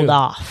I'll hold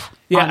off.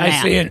 Yeah,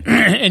 I see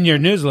in your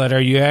newsletter,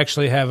 you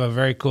actually have a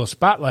very cool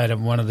spotlight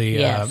of one of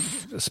the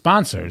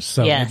sponsors.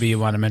 So maybe you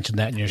want to mention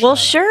that in your show. Well,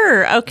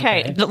 sure.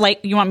 Okay.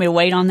 You want me to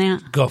wait on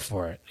that? Go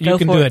for it. You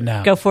can do it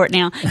now. Go for it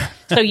now.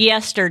 So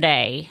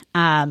yesterday,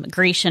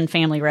 Grecian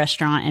Family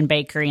Restaurant and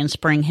Bakery in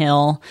Spring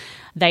Hill,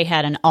 they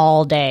had an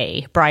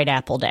all-day Bright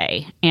Apple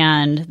Day.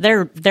 And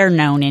they're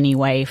known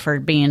anyway for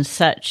being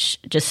such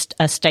just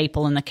a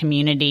staple in the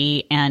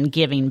community and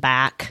giving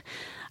back.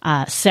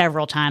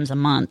 Several times a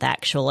month,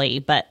 actually.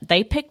 But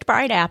they picked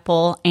Bright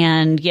Apple,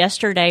 and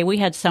yesterday we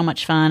had so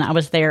much fun. I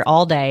was there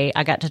all day.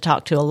 I got to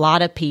talk to a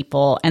lot of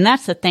people. And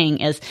that's the thing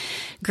is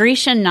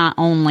Grecian not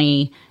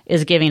only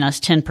is giving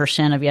us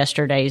 10% of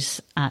yesterday's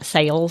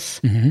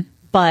sales,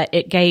 but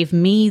it gave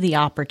me the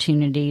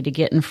opportunity to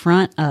get in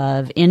front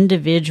of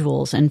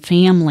individuals and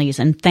families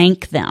and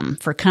thank them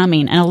for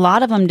coming. And a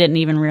lot of them didn't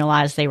even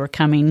realize they were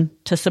coming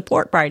to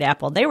support Bright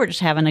Apple. They were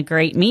just having a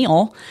great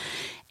meal.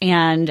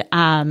 And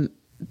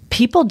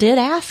people did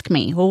ask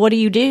me, well, what do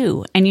you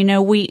do? And,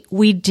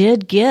 we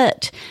did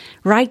get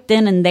right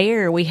then and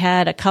there, we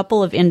had a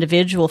couple of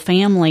individual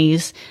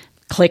families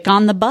click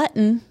on the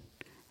button.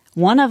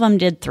 One of them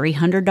did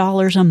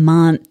 $300 a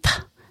month.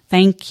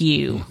 Thank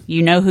you.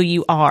 You know who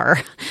you are.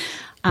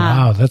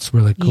 Wow, that's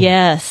really cool.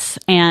 Yes.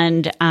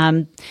 And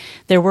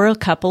there were a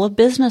couple of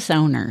business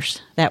owners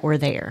that were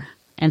there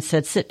and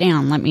said, sit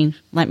down. Let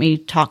me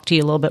talk to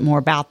you a little bit more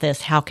about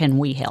this. How can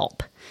we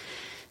help?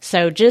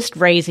 So just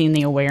raising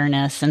the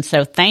awareness. And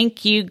so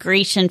thank you,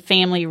 Grecian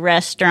Family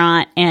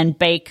Restaurant and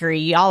Bakery.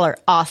 Y'all are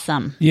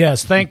awesome.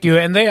 Yes, thank you.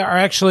 And they are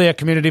actually a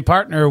community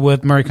partner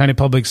with Maury County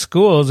Public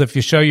Schools. If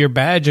you show your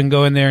badge and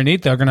go in there and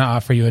eat, they're going to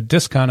offer you a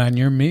discount on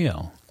your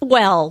meal.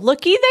 Well,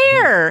 looky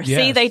there.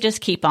 Yes. See, they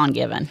just keep on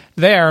giving.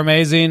 They are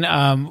amazing.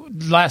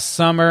 Last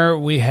summer,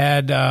 we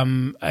had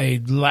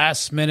a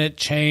last-minute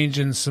change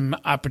and some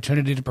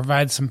opportunity to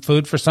provide some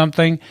food for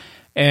something,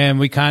 and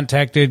we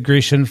contacted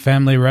Grecian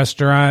Family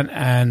Restaurant,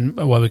 and,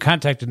 we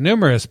contacted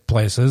numerous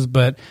places,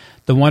 but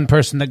the one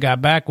person that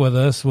got back with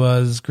us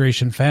was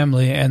Grecian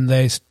Family, and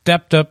they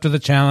stepped up to the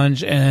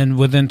challenge, and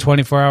within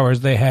 24 hours,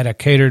 they had a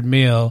catered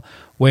meal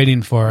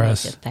waiting for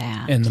us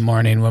in the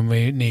morning when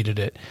we needed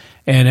it.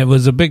 And it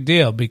was a big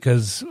deal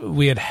because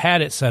we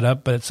had it set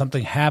up, but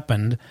something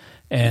happened,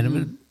 and it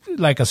was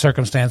like a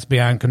circumstance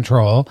beyond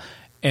control,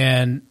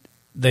 and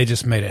they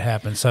just made it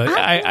happen. So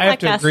I have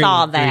to agree. I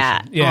saw with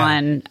that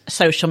on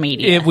social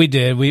media. We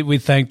did. We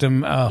thanked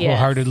them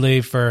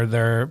wholeheartedly for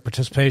their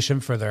participation,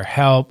 for their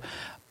help.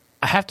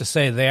 I have to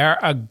say, they are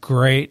a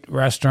great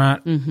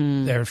restaurant.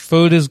 Mm-hmm. Their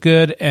food is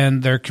good,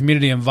 and their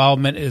community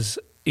involvement is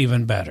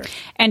even better.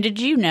 And did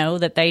you know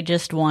that they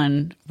just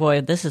won,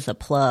 boy, this is a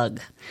plug.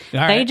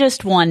 All they right.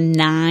 just won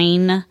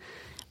 9,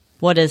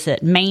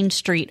 Main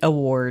Street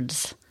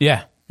Awards.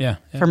 Yeah.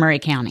 For Murray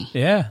County.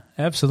 Yeah,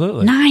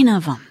 absolutely. 9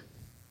 of them.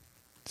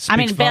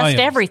 Speaks best volumes.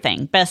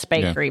 everything. Best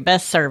bakery,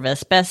 best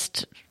service,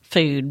 best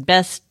food,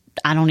 best,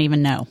 I don't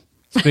even know.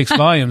 Speaks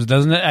volumes,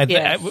 doesn't it?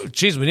 Yes.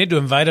 Geez, we need to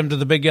invite them to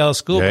the Big Yellow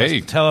School Bus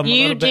and tell them a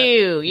little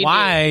bit.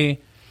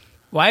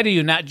 Why do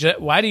you not?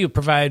 Why do you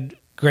provide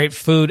great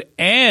food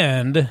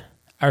and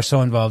are so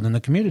involved in the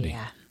community?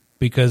 Yeah.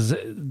 Because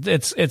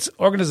it's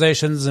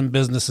organizations and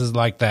businesses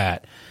like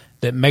that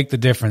make the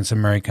difference in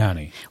Murray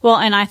County. Well,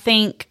 and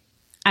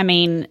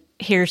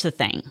here's the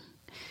thing: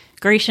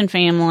 Grecian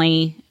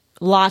Family,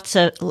 lots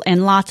of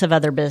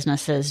other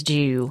businesses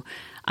do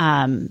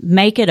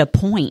make it a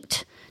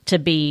point to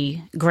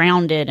be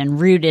grounded and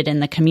rooted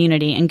in the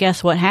community. And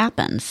guess what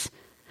happens?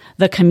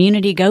 The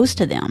community goes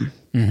to them.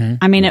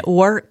 Mm-hmm. It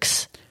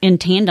works in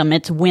tandem.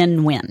 It's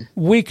win-win.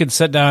 We could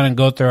sit down and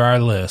go through our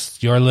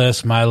list, your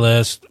list, my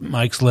list,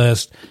 Mike's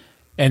list,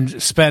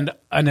 and spend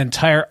an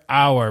entire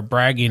hour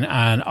bragging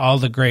on all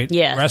the great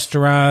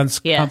restaurants,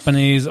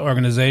 companies,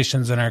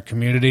 organizations in our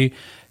community.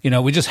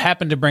 We just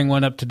happened to bring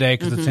one up today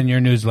because it's in your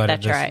newsletter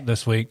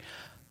this week.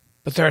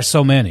 But there are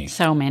so many.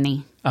 So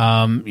many.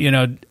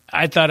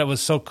 I thought it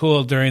was so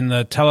cool during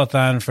the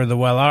telethon for the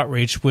Well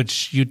Outreach,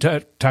 which you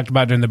talked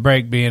about during the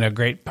break, being a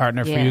great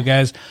partner for you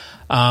guys.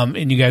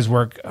 And you guys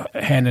work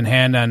hand in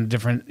hand on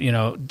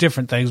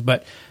different things.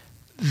 But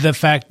the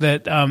fact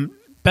that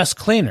best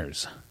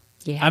cleaners.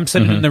 Yeah. I'm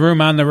sitting in the room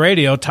on the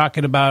radio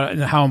talking about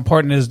how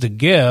important it is to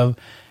give.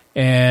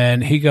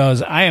 And he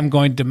goes, I am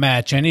going to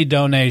match any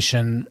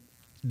donation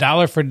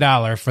dollar for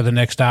dollar for the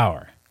next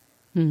hour.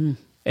 Mm-hmm.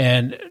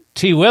 And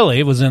T.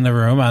 Willie was in the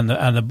room on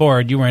the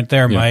board. You weren't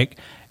there, Mike.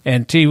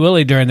 And T.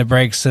 Willie during the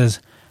break says,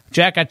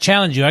 Jack, I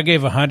challenge you. I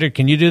gave 100.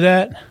 Can you do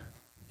that?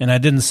 And I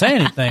didn't say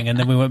anything. And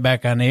then we went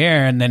back on the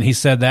air. And then he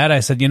said that.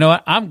 I said, you know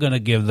what? I'm going to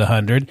give the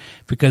 100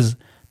 because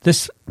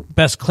this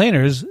Best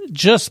Cleaners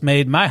just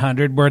made my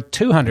 100 worth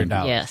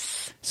 $200.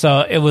 Yes.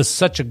 So it was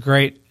such a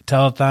great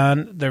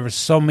telethon. There were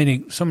so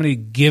many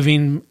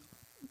giving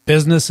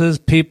businesses,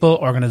 people,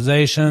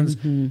 organizations,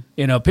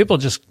 people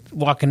just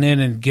walking in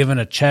and giving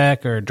a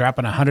check or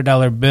dropping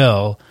 $100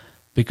 bill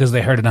because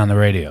they heard it on the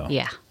radio.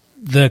 Yeah.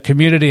 The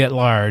community at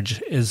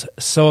large is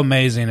so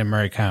amazing in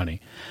Murray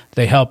County.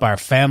 They help our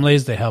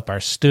families, they help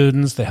our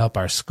students, they help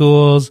our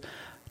schools,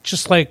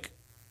 just like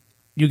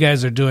you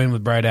guys are doing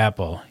with Bright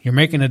Apple. You're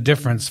making a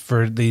difference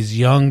for these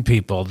young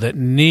people that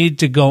need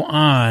to go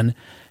on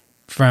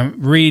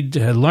from read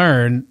to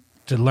learn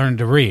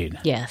to read.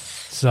 Yes.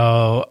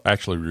 So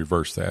actually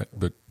reverse that,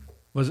 but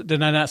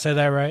did I not say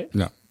that right?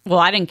 No. Well,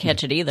 I didn't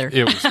catch it either.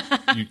 It was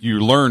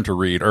you learn to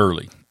read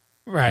early.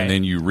 Right. And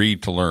then you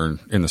read to learn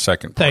in the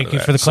second part. Thank you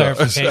for the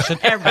clarification.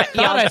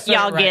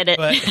 Y'all get it.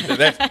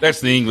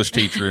 That's the English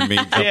teacher in me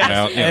jumping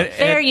out.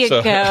 There you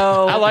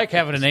go. I like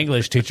having an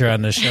English teacher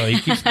on this show. He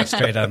keeps me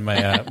straight on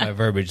my my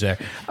verbiage there.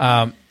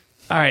 All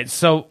right.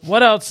 So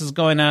what else is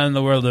going on in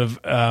the world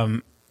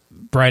of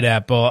Bright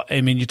Apple?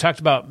 You talked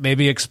about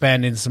maybe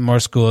expanding some more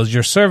schools.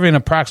 You're serving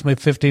approximately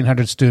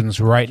 1,500 students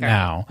right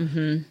now.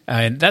 Mm-hmm.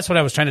 And that's what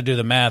I was trying to do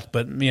the math,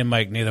 but me and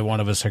Mike, neither one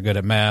of us are good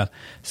at math.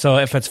 So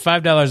if it's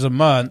 $5 a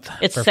month.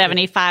 It's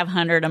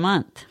 $7,500 a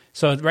month.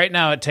 So right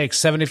now it takes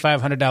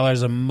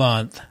 $7,500 a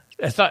month.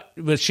 I thought,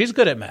 but she's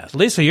good at math.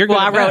 Lisa, you're good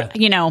at math.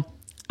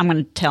 I'm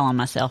going to tell on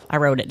myself. I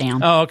wrote it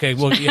down. Oh, okay.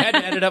 Well, you had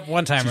to add it up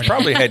one time. You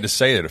probably had to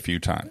say it a few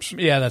times.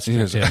 Yeah, that's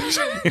true.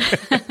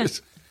 Too.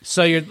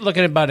 So you're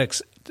looking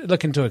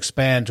to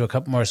expand to a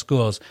couple more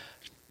schools.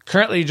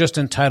 Currently, you're just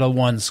in Title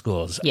I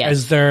schools.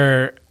 Yes.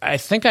 I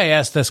think I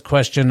asked this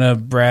question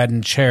of Brad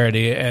and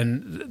Charity,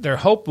 and their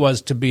hope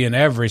was to be in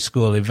every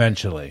school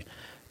eventually.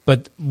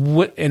 But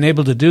in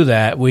able to do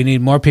that, we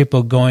need more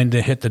people going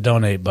to hit the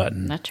donate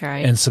button. That's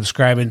right. And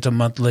subscribing to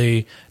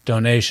monthly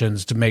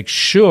donations to make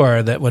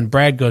sure that when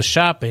Brad goes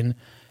shopping,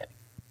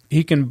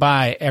 he can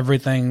buy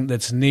everything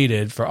that's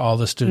needed for all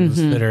the students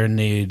that are in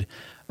need.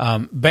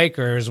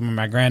 Baker is where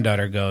my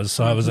granddaughter goes,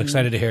 so I was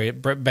excited to hear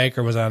it.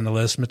 Baker was on the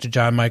list. Mr.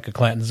 John Micah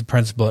Clanton is the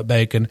principal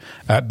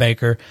at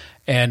Baker.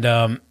 And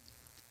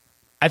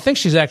I think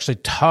she's actually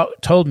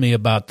told me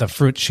about the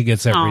fruit she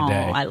gets every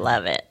day. Oh, I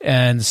love it.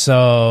 And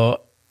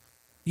so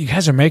you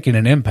guys are making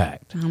an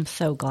impact. I'm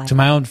so glad. To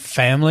my own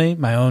family,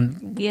 my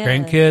own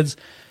grandkids,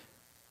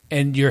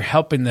 and you're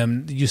helping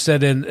them. You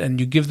said, and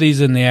you give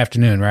these in the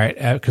afternoon, right?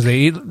 Because they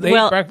eat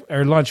breakfast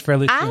or lunch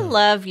fairly soon. I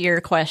love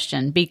your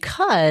question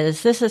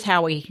because this is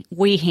how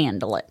we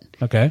handle it.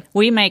 Okay.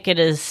 We make it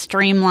as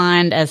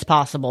streamlined as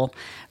possible.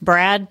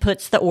 Brad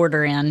puts the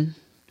order in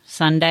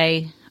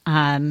Sunday.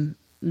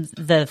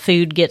 The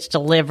food gets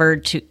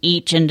delivered to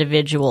each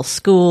individual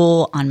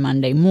school on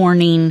Monday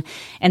morning,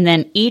 and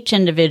then each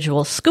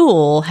individual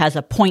school has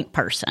a point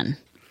person,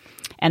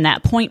 and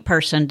that point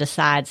person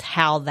decides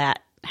how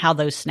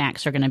those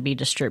snacks are going to be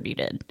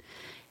distributed.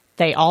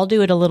 They all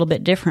do it a little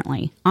bit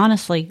differently.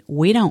 Honestly,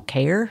 we don't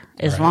care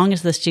as long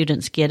as the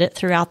students get it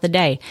throughout the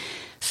day.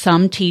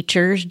 Some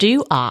teachers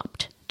do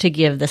opt to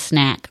give the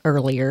snack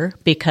earlier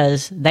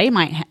because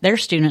their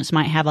students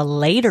might have a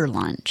later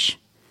lunch,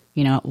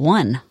 at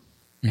 1.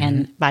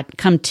 And by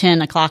come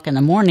 10 o'clock in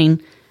the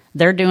morning,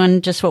 they're doing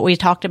just what we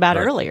talked about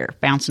earlier,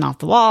 bouncing off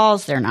the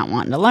walls. They're not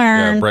wanting to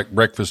learn. Yeah,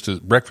 breakfast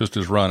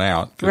is run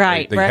out.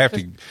 Right. They have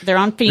to. They're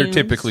on fumes.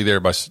 They're typically there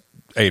by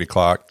 8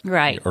 o'clock,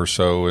 right, or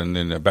so, and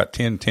then about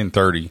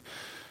 10:30.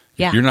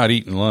 Yeah. If you're not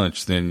eating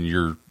lunch, then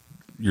you're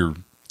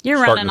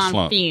running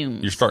on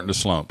fumes. You're starting to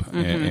slump,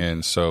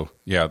 and so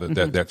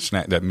that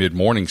snack, that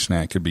mid-morning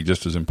snack, could be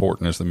just as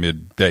important as the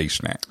midday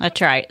snack.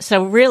 That's right.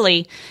 So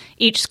really,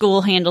 each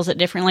school handles it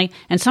differently,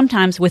 and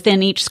sometimes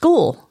within each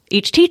school,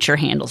 each teacher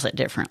handles it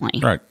differently.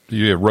 Right.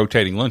 You have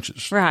rotating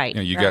lunches. Right.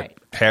 You got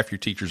half your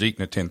teachers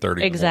eating at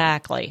 10:30.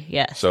 Exactly.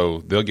 Yes.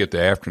 So they'll get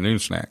the afternoon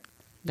snack.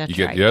 That's you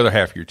get right. the other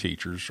half of your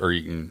teachers are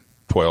eating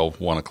 12,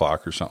 1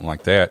 o'clock or something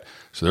like that.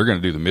 So they're going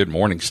to do the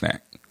mid-morning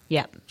snack.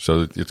 Yep.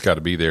 So it's got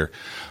to be there.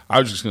 I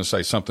was just going to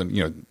say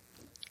something,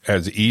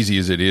 as easy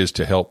as it is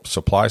to help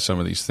supply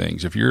some of these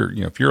things. If you're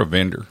a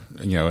vendor,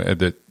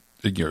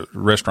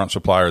 restaurant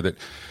supplier that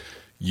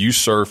you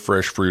serve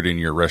fresh fruit in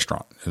your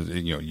restaurant,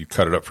 you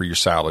cut it up for your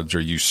salads or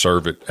you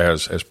serve it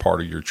as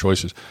part of your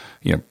choices,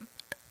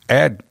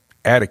 add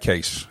a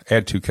case,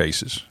 add 2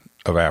 cases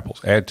of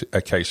apples, add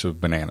a case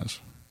of bananas,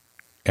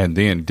 and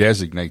then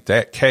designate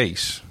that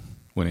case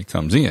when it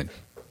comes in.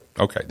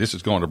 Okay, this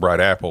is going to Bright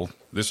Apple.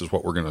 This is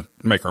what we're going to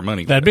make our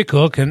money. That'd be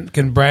cool. Can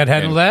Brad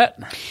handle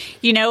that?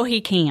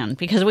 He can,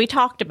 because we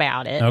talked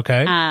about it.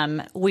 Okay.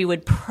 We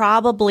would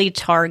probably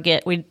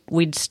target.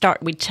 We'd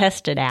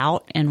test it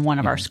out in one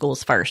of our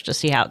schools first to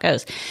see how it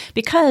goes,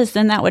 because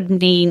then that would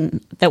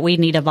mean that we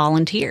need a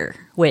volunteer,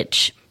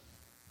 which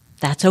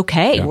that's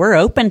okay. Yeah. We're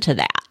open to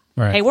that.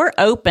 Right. Hey, we're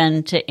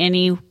open to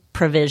any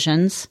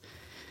provisions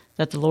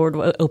that the Lord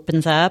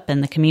opens up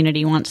and the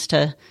community wants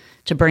to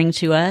bring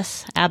to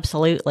us.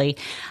 Absolutely.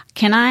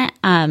 Can I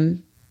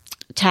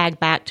tag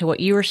back to what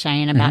you were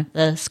saying about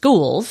the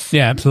schools?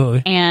 Yeah,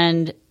 absolutely.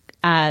 And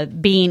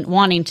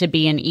wanting to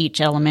be in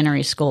each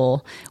elementary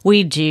school.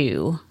 We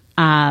do.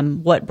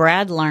 What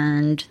Brad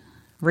learned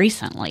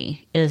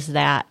recently is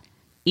that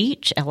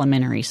each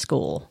elementary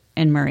school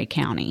in Murray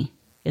County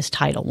is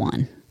Title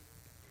I.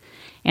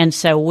 And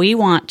so we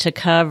want to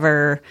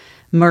cover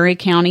Murray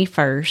County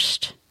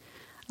first,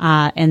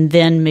 and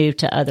then move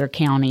to other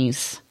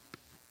counties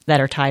that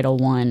are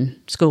Title I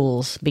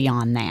schools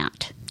beyond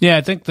that. Yeah,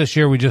 I think this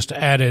year we just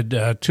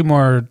added 2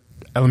 more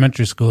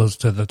elementary schools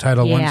to the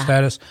Title I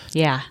status.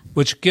 Yeah.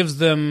 Which gives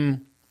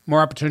them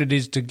more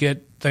opportunities to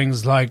get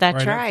things like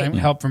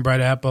help from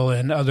Bright Apple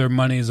and other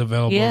monies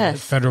available,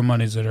 federal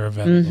monies that are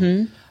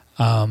available.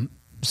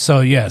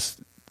 So, yes,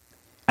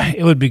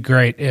 it would be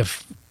great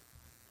if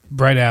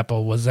Bright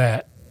Apple was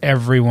at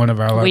every one of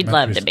our elementary schools. We'd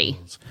love to be.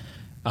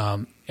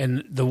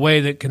 And the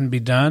way that can be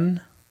done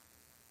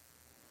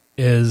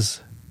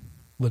is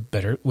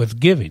with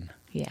giving.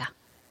 Yeah.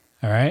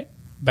 All right.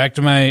 Back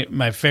to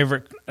my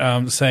favorite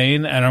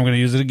saying, and I'm going to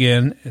use it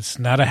again. It's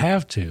not a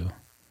have to.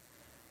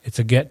 It's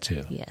a get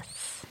to.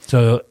 Yes.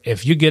 So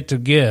if you get to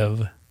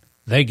give,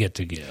 they get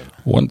to give.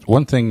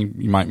 One thing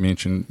you might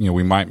mention,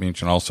 we might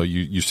mention also,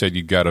 you said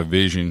you got a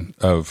vision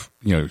of,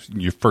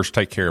 you first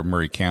take care of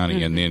Murray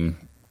County and then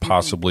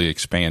possibly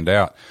expand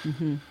out.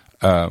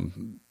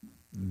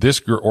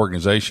 This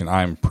organization,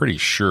 I'm pretty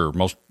sure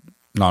most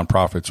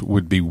nonprofits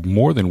would be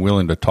more than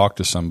willing to talk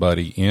to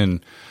somebody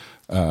in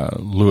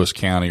Lewis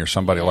County or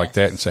somebody like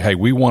that and say, hey,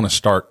 we want to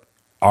start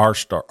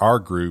our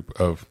group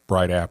of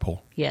Bright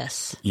Apple.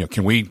 Yes.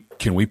 Can we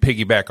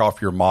piggyback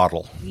off your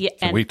model? Yeah,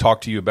 can we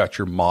talk to you about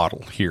your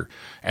model here?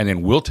 And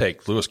then we'll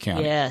take Lewis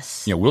County.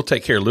 Yes. We'll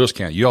take care of Lewis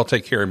County. You all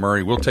take care of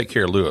Murray. We'll take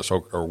care of Lewis,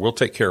 or we'll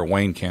take care of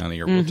Wayne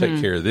County, or we'll take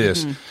care of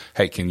this.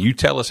 Hey, can you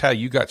tell us how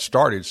you got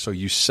started so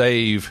you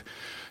save?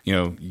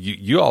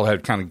 You all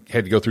had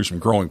to go through some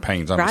growing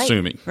pains, I'm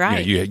assuming.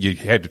 Right. You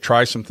had to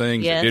try some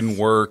things. Yes. It didn't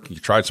work. You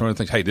tried some other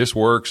things. Hey, this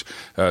works.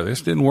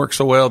 This didn't work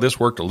so well. This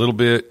worked a little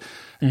bit.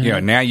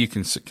 Mm-hmm. Now you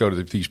can go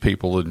to these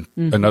people in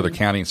another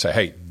county and say,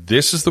 hey,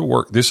 this is the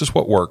work. This is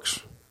what works.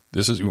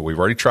 We've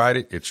already tried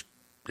it. It's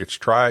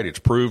tried. It's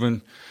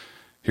proven.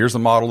 Here's the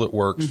model that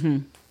works.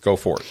 Go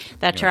for it.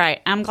 That's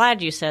right. I'm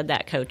glad you said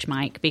that, Coach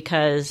Mike,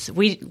 because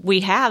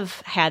we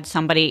have had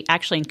somebody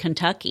actually in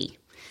Kentucky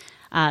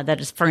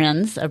that is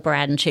friends of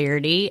Brad and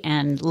Charity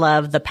and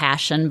love the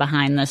passion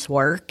behind this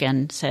work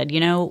and said,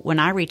 when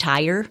I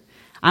retire,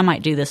 I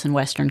might do this in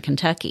Western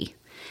Kentucky.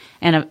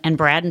 And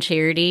Brad and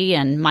Charity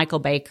and Michael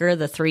Baker,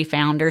 the three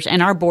founders,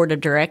 and our board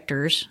of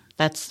directors,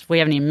 we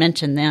haven't even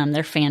mentioned them.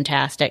 They're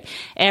fantastic.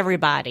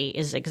 Everybody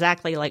is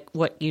exactly like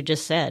what you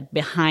just said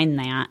behind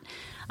that.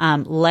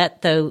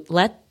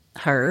 Let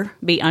her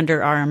be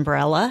under our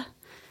umbrella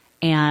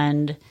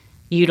and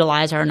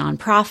utilize our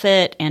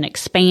nonprofit and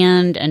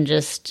expand and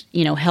just,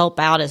 help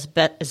out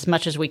as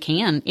much as we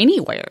can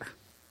anywhere.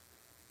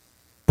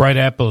 Bright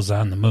Apple's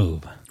on the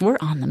move. We're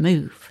on the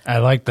move. I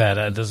like that.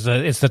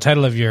 It's the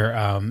title of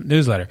your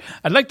newsletter.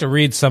 I'd like to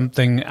read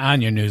something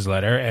on your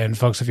newsletter, and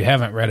folks, if you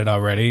haven't read it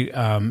already,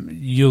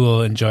 you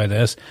will enjoy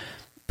this.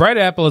 Bright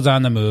Apple is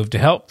on the move to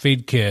help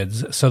feed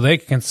kids so they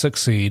can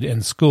succeed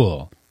in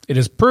school. It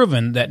is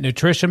proven that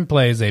nutrition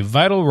plays a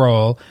vital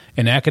role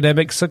in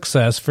academic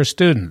success for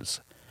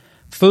students.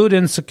 Food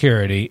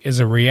insecurity is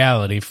a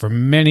reality for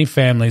many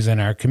families in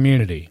our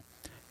community.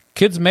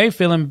 Kids may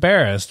feel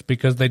embarrassed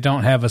because they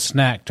don't have a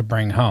snack to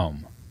bring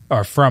home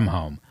or from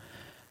home.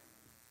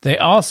 They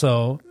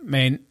also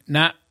may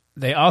not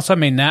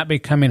be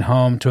coming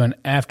home to an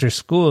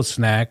after-school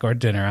snack or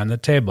dinner on the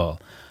table.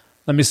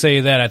 Let me say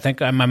that I think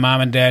my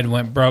mom and dad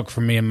went broke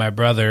for me and my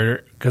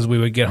brother because we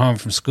would get home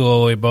from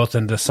school. We both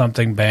into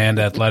something, band,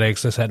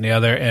 athletics, this, that, and the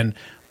other, and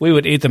we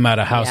would eat them out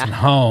of house and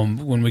home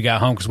when we got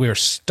home because we were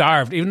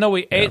starved. Even though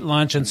we ate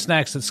lunch and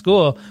snacks at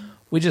school,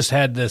 we just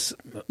had this.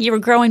 You were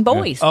growing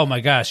boys. Oh my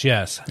gosh,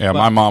 yes. Yeah,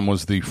 my mom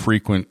was the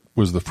frequent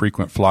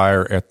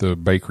flyer at the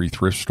bakery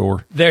thrift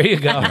store. There you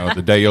go.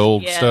 The day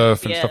old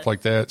stuff and stuff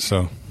like that.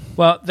 So.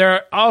 Well,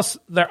 there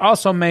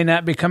also may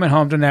not be coming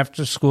home to an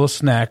after-school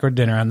snack or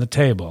dinner on the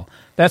table.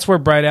 That's where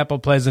Bright Apple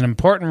plays an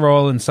important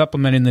role in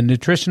supplementing the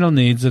nutritional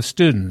needs of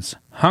students.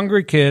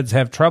 Hungry kids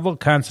have trouble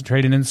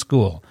concentrating in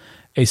school.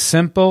 A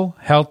simple,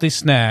 healthy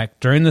snack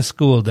during the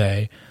school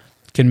day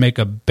can make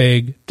a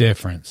big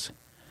difference.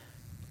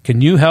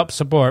 Can you help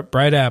support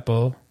Bright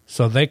Apple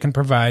so they can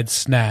provide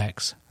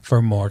snacks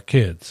for more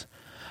kids?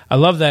 I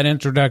love that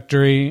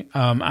introductory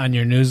on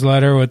your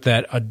newsletter with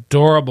that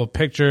adorable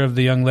picture of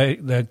the young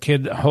lady, the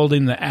kid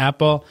holding the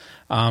apple,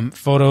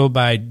 photo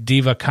by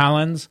Diva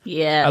Collins.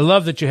 Yeah. I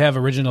love that you have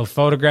original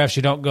photographs.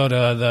 You don't go to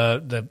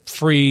the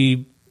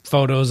free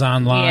photos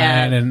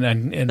online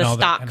and the all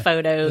stock that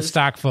photos. The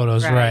stock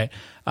photos, right.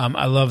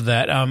 I love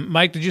that.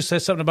 Mike, did you say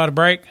something about a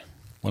break?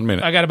 1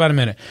 minute. I got about a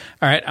minute.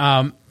 All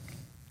right.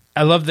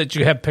 I love that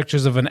you have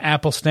pictures of an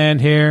apple stand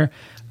here.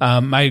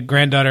 My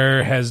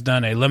granddaughter has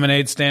done a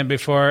lemonade stand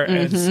before.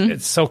 Mm-hmm.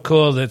 It's so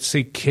cool to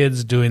see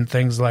kids doing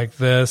things like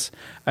this.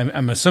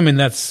 I'm assuming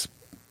that's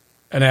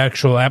an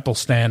actual apple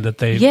stand that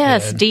they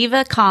did.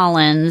 Diva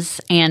Collins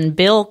and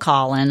Bill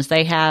Collins,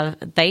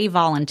 they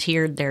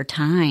volunteered their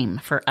time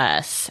for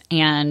us.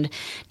 And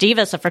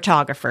Diva's a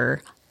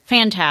photographer.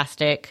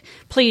 Fantastic.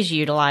 Please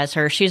utilize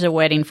her. She's a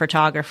wedding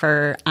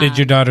photographer. Did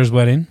your daughter's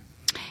wedding?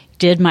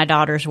 Did my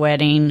daughter's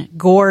wedding.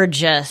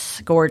 Gorgeous,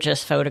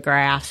 gorgeous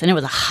photographs. And it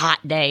was a hot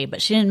day, but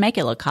she didn't make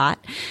it look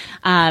hot.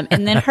 And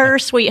then her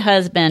sweet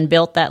husband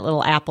built that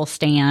little apple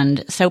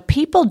stand. So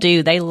people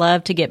they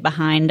love to get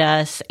behind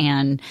us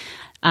and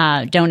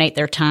donate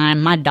their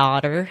time. My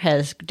daughter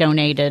has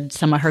donated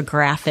some of her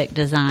graphic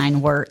design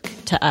work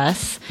to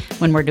us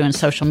when we're doing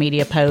social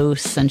media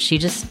posts. And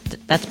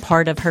that's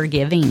part of her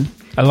giving.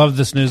 I love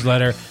this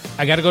newsletter.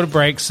 I got to go to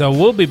break. So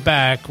we'll be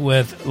back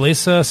with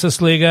Lisa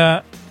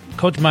Ciesliga,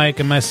 Coach Mike,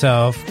 and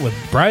myself with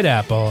Bright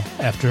Apple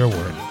after a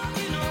word.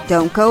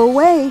 Don't go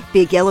away.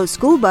 Big Yellow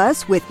School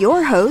Bus with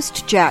your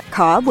host, Jack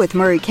Cobb with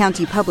Murray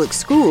County Public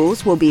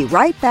Schools will be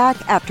right back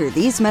after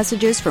these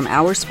messages from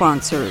our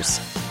sponsors.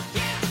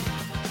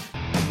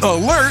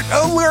 Alert,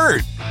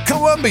 alert!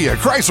 Columbia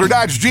Chrysler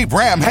Dodge Jeep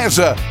Ram has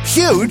a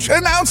huge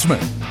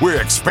announcement.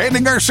 We're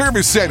expanding our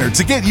service center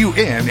to get you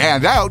in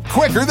and out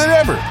quicker than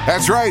ever.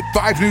 That's right,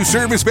 5 new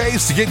service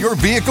bays to get your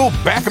vehicle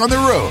back on the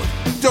road.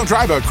 Don't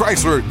drive a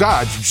Chrysler,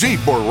 Dodge,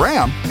 Jeep, or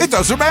Ram. It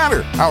doesn't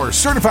matter. Our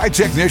certified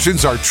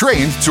technicians are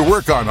trained to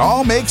work on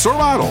all makes or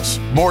models.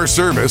 More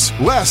service,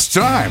 less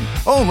time.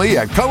 Only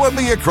at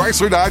Columbia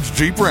Chrysler Dodge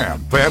Jeep Ram.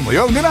 Family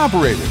owned and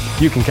operated.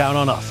 You can count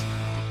on us.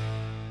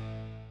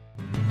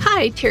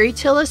 Hi, Terry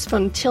Tillis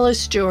from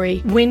Tillis Jewelry.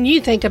 When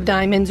you think of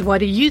diamonds, what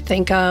do you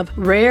think of?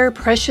 Rare,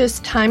 precious,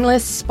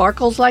 timeless,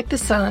 sparkles like the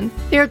sun.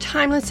 They are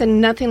timeless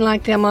and nothing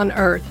like them on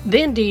earth.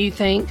 Then do you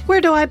think,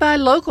 where do I buy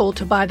local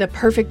to buy the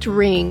perfect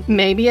ring?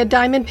 Maybe a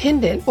diamond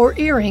pendant or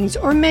earrings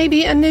or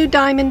maybe a new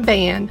diamond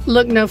band.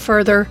 Look no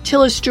further.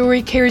 Tillis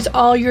Jewelry carries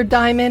all your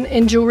diamond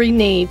and jewelry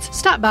needs.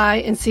 Stop by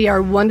and see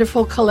our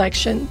wonderful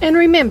collection. And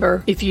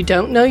remember, if you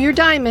don't know your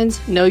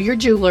diamonds, know your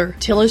jeweler.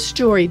 Tillis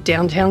Jewelry,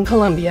 downtown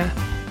Columbia.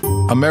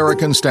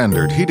 American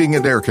Standard Heating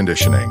and Air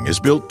Conditioning is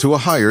built to a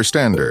higher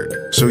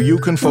standard, so you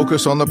can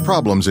focus on the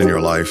problems in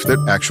your life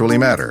that actually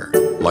matter,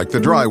 like the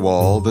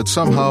drywall that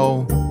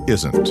somehow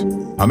isn't.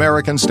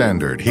 American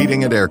Standard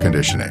Heating and Air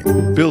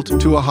Conditioning, built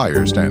to a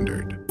higher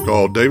standard.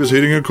 Call Davis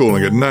Heating and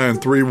Cooling at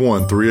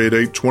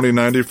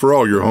 931-388-2090 for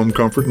all your home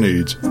comfort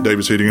needs.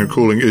 Davis Heating and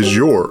Cooling is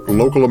your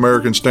local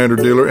American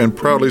Standard dealer and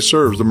proudly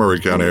serves the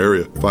Maury County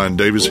area. Find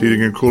Davis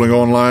Heating and Cooling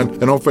online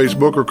and on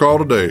Facebook or call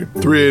today,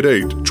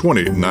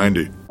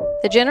 388-2090.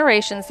 The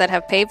generations that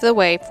have paved the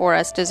way for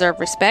us deserve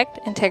respect,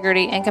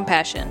 integrity, and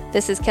compassion.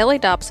 This is Kelly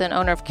Dobson,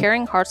 owner of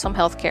Caring Hearts Home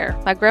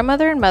Healthcare. My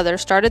grandmother and mother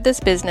started this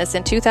business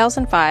in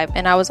 2005,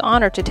 and I was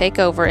honored to take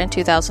over in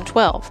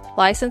 2012.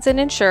 Licensed and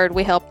insured,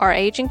 we help our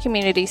aging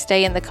community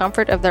stay in the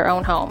comfort of their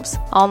own homes.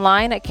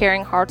 Online at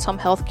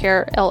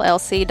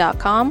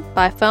CaringHeartsHomeHealthCareLLC.com,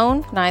 by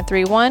phone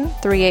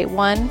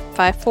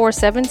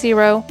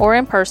 931-381-5470, or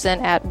in person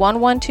at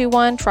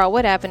 1121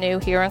 Trotwood Avenue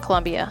here in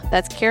Columbia.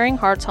 That's Caring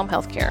Hearts Home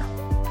Healthcare.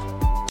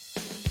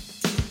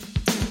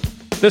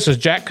 This is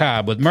Jack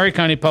Cobb with Maury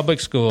County Public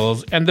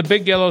Schools and the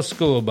Big Yellow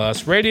School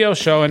Bus radio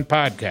show and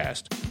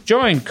podcast.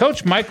 Join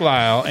Coach Mike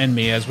Lyle and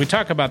me as we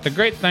talk about the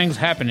great things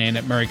happening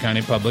at Maury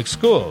County Public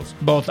Schools,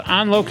 both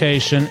on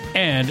location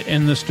and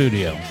in the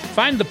studio.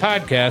 Find the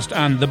podcast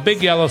on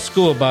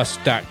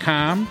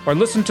thebigyellowschoolbus.com or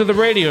listen to the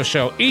radio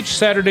show each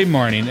Saturday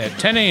morning at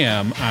 10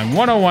 a.m. on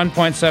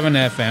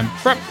 101.7 FM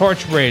Front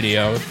Porch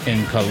Radio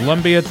in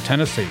Columbia,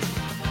 Tennessee.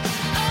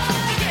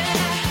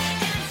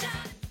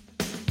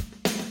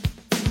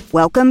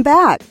 Welcome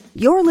back.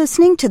 You're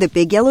listening to the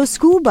Big Yellow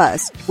School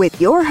Bus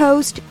with your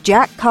host,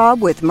 Jack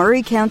Cobb with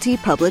Maury County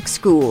Public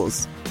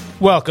Schools.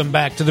 Welcome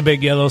back to the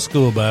Big Yellow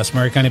School Bus,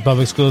 Maury County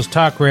Public Schools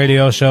talk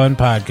radio show and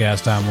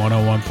podcast on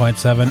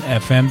 101.7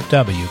 FM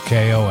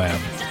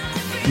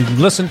WKOM. You can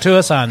listen to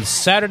us on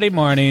Saturday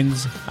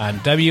mornings on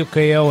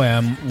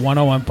WKOM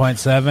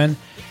 101.7.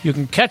 You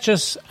can catch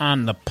us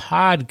on the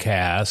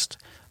podcast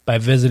by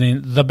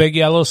visiting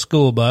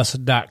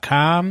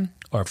thebigyellowschoolbus.com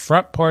or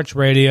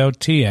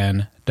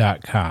frontporchradiotn.com.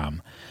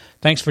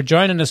 Thanks for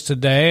joining us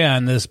today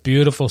on this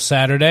beautiful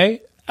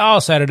Saturday.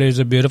 All Saturdays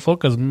are beautiful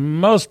because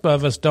most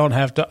of us don't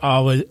have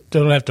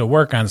to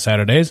work on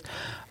Saturdays.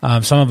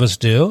 Some of us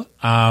do.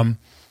 But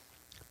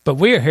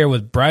we are here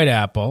with Bright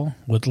Apple,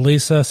 with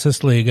Lisa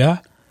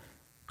Ciesliga,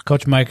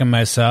 Coach Mike, and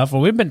myself.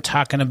 Well, we've been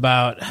talking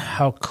about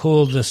how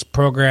cool this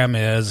program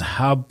is,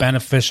 how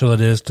beneficial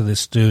it is to the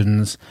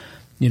students.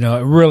 You know,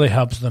 it really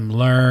helps them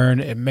learn.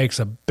 It makes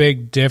a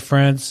big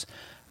difference.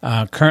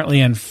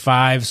 Currently in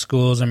 5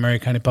 schools in Maury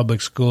County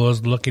Public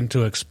Schools, looking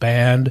to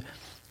expand.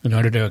 In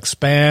order to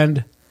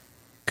expand,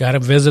 got to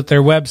visit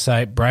their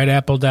website,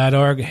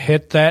 brightapple.org.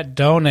 Hit that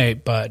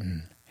donate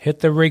button. Hit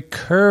the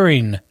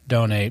recurring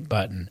donate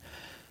button.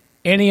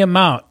 Any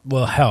amount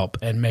will help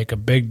and make a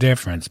big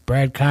difference.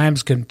 Brad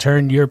Kimes can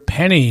turn your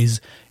pennies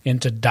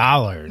into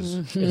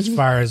dollars as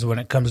far as when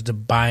it comes to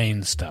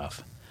buying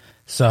stuff.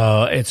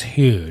 So it's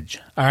huge.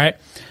 All right.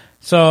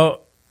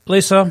 So,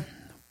 Lisa,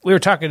 we were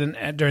talking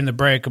during the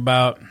break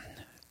about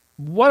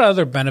what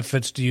other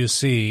benefits do you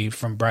see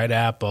from Bright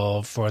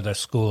Apple for the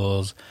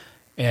schools?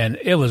 And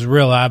it was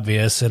real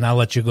obvious, and I'll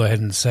let you go ahead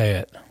and say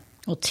it.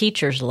 Well,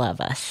 teachers love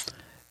us.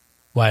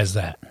 Why is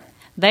that?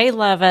 They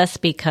love us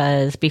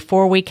because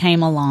before we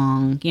came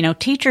along, you know,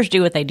 teachers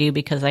do what they do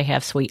because they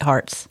have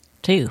sweethearts,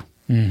 too.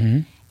 Mm-hmm.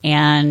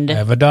 And I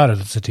have a daughter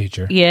that's a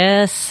teacher.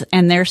 Yes,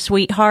 and their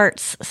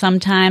sweethearts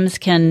sometimes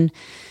can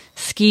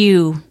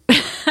skew.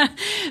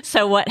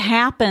 So what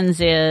happens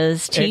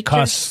is teachers, it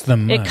costs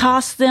them money. It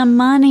costs them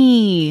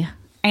money.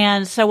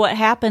 And so what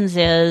happens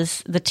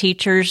is the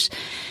teachers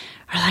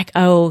are like,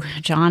 oh,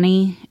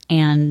 Johnny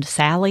and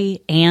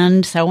Sally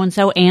and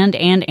so-and-so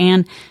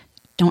and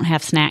don't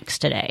have snacks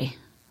today.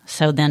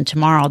 So then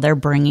tomorrow they're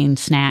bringing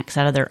snacks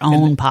out of their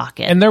own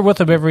pocket. And they're with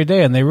them every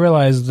day, and they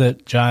realize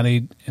that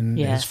Johnny and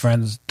his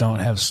friends don't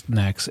have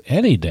snacks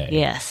any day.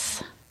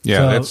 Yes.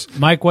 Yeah, so,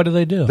 Mike, what do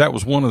they do? That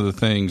was one of the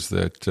things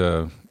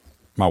that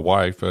my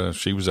wife,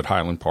 she was at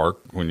Highland Park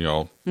when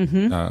y'all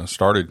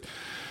started,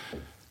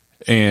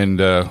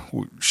 and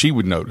she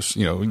would notice,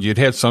 you know, you'd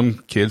had some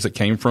kids that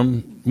came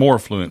from more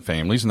affluent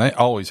families, and they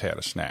always had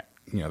a snack.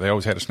 You know, they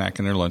always had a snack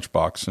in their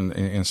lunchbox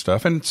and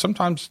stuff, and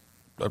sometimes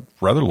a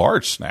rather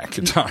large snack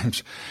at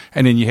times.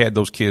 And then you had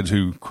those kids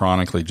who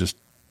chronically just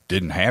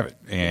didn't have it.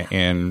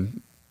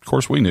 And of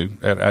course, we knew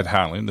at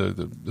Highland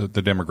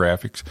the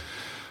demographics.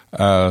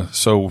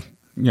 So,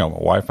 you know, my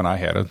wife and I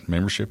had a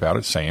membership out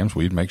at Sam's.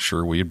 We'd make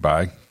sure we'd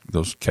buy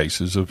those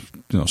cases of,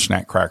 you know,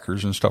 snack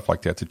crackers and stuff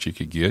like that you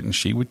could get. And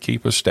she would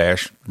keep a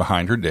stash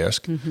behind her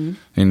desk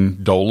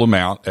and dole them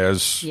out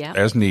as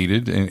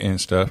needed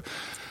and stuff.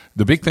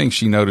 The big thing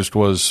she noticed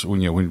was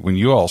when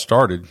you all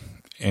started,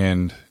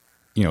 and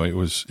you know, it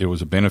was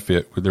a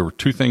benefit. There were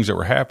 2 things that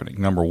were happening.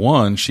 Number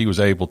one, she was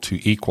able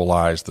to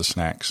equalize the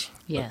snacks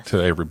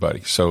to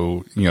everybody.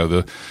 So, you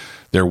know,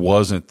 there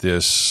wasn't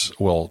this,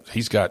 well,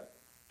 he's got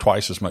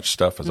twice as much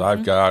stuff as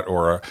I've got,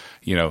 or,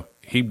 you know,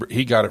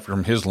 he got it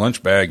from his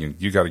lunch bag, and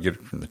you got to get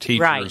it from the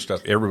teacher Right. and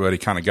stuff. Everybody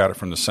kind of got it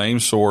from the same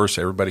source.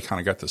 Everybody kind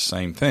of got the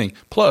same thing.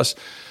 Plus,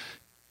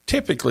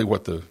 typically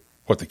what the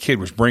kid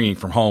was bringing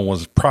from home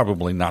was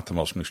probably not the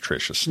most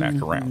nutritious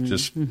snack around.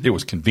 Just it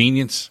was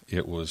convenience.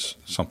 It was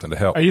something to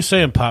help. Are you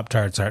saying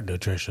Pop-Tarts aren't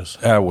nutritious?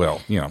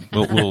 Well,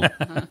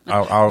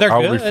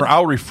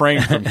 I'll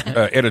refrain from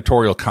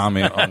editorial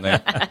comment on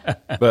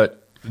that.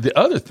 But the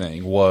other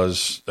thing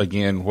was,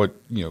 again, what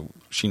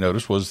she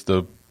noticed was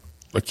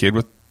a kid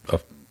with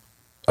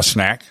a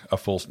snack,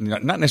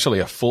 not necessarily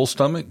a full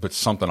stomach, but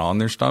something on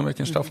their stomach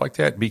and stuff like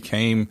that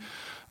became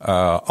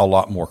a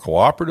lot more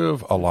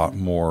cooperative, a lot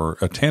more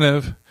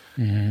attentive,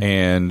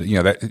 and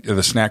that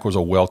the snack was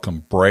a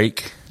welcome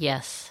break.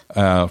 Yes.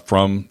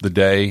 From the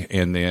day,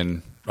 and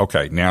then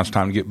okay, now it's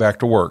time to get back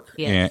to work.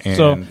 Yes.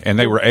 And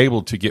they were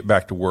able to get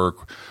back to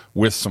work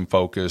with some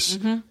focus,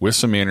 with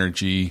some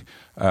energy,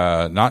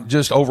 not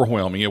just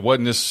overwhelming. It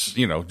wasn't this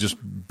just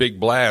big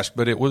blast,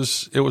 but it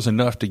was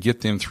enough to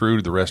get them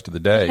through the rest of the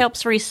day. It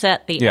helps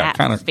reset the atmosphere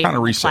kind of in the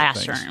reset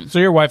classroom. things. So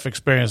your wife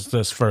experienced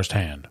this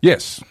firsthand.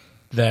 Yes.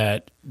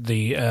 That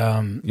the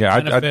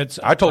benefits.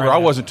 I told her I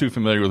wasn't too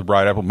familiar with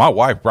Bright Apple. My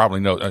wife probably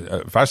knows.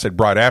 If I said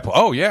Bright Apple,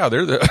 oh yeah,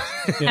 they're the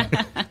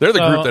they're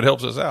the group that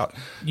helps us out.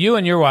 You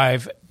and your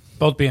wife,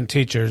 both being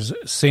teachers,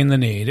 seen the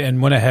need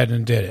and went ahead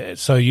and did it.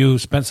 So you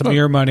spent some of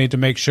your money to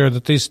make sure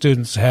that these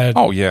students had.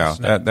 Oh yeah,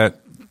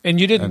 that.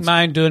 And you didn't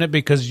mind doing it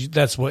because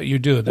that's what you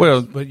do.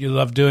 That's what you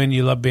love doing.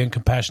 You love being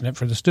compassionate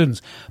for the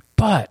students.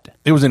 But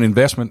it was an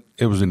investment.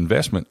 It was an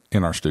investment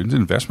in our students,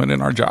 investment in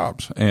our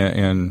jobs,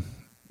 and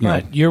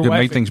your it wife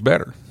made things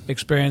better.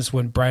 Experienced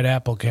when Bright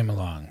Apple came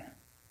along,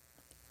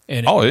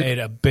 and it made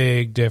a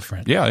big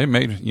difference. Yeah, it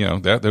made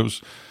that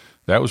was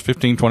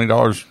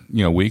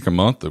 $15-20 a week, a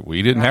month that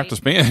we didn't have to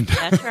spend.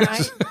 That's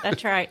right.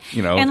 That's right.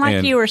 And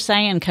like you were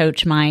saying,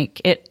 Coach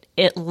Mike,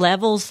 it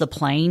levels the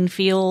playing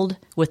field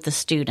with the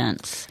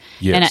students,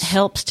 and it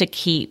helps to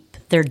keep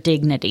their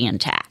dignity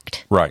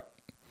intact. Right.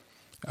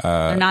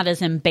 They're not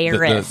as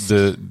embarrassed.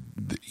 The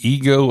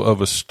ego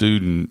of a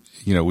student,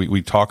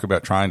 we talk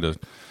about trying to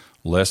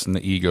lessen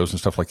the egos and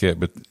stuff like that,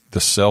 but the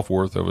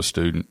self-worth of a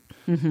student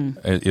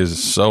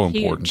is so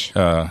important.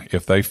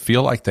 If they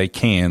feel like they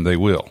can, they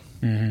will.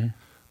 Mm-hmm.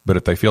 But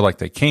if they feel like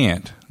they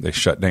can't, they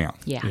shut down.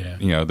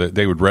 Yeah.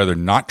 They would rather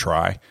not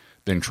try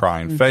than try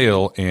and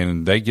fail,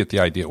 and they get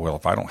the idea, well,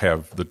 if I don't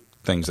have the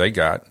things they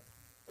got,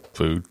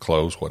 food,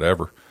 clothes,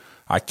 whatever,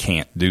 I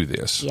can't do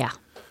this. Yeah.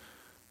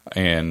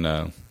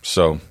 And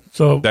so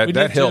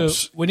that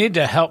helps. We need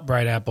to help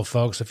Bright Apple,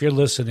 folks. If you're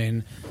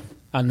listening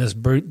on this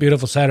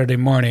beautiful Saturday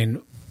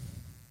morning,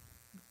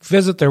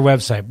 visit their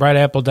website,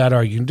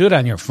 brightapple.org. You can do it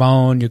on your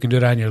phone. You can do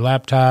it on your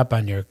laptop,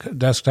 on your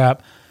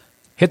desktop.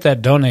 Hit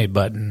that donate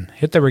button.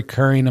 Hit the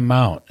recurring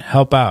amount.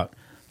 Help out.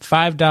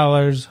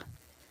 $5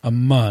 a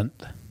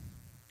month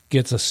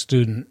gets a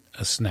student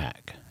a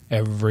snack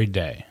every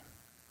day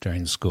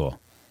during school.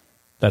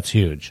 That's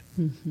huge.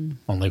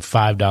 Only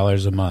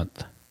 $5 a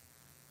month,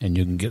 and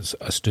you can get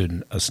a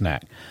student a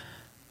snack.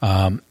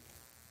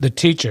 The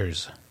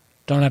teachers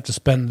don't have to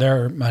spend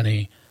their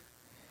money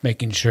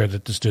making sure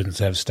that the students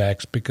have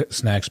snacks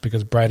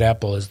because Bright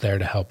Apple is there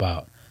to help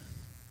out.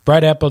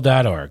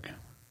 brightapple.org.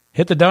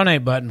 Hit the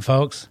donate button,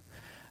 folks.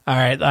 All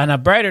right, on a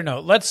brighter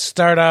note, let's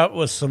start out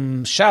with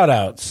some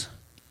shout-outs.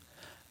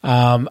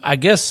 I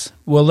guess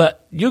we'll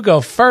let you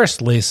go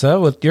first, Lisa,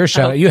 with your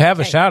shout-out. You have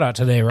a shout-out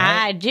today, right?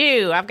 I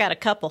do. I've got a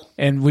couple.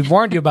 And we've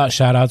warned you about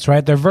shout-outs,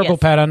 right? They're verbal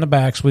pat on the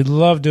backs. We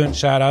love doing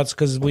shout-outs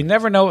because we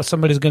never know what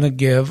somebody's going to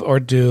give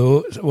or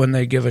do when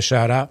they give a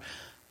shout-out.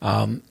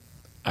 I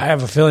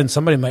have a feeling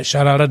somebody might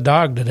shout out a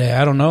dog today.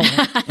 I don't know.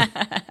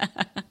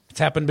 It's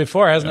happened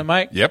before, hasn't it,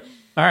 Mike? Yep.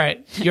 All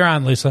right. You're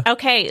on, Lisa.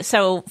 Okay.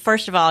 So,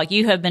 first of all,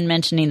 you have been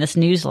mentioning this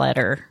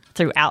newsletter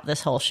throughout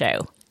this whole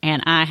show.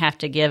 And I have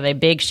to give a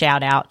big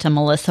shout out to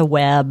Melissa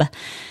Webb.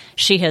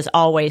 She has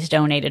always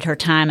donated her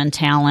time and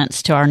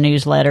talents to our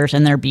newsletters,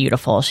 and they're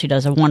beautiful. She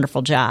does a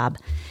wonderful job.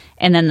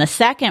 And then the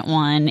second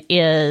one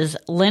is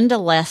Linda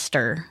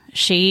Lester.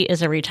 She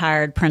is a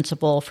retired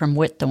principal from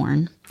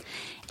Whitthorne.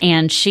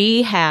 And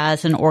she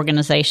has an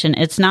organization.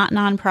 It's not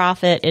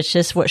nonprofit. It's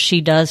just what she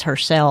does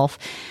herself,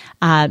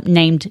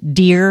 named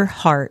Dear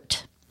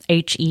Heart,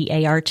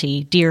 Heart,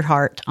 Dear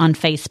Heart on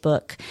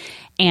Facebook.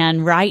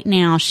 And right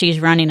now she's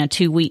running a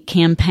 2-week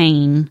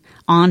campaign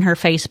on her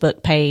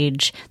Facebook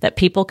page that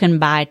people can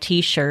buy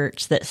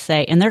T-shirts that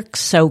say, and they're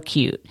so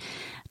cute,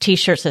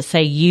 T-shirts that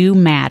say, "You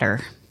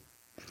matter."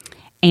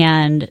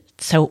 And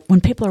so when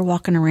people are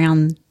walking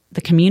around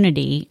the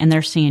community and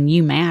they're seeing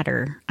 "You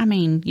matter," I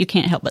mean, you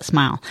can't help but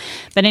smile.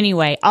 But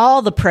anyway,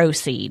 all the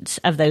proceeds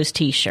of those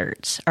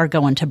T-shirts are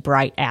going to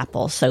Bright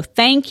Apple. So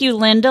thank you,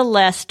 Linda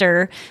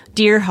Lester,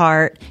 Dear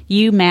Heart,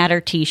 You Matter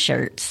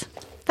T-shirts.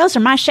 Those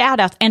are my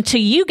shout-outs. And to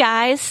you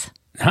guys.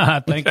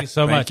 Thank you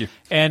so much. You.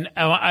 And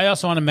I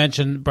also want to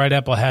mention Bright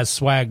Apple has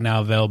swag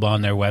now available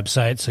on their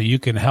website, so you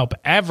can help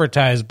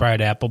advertise Bright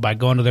Apple by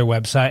going to their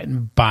website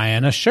and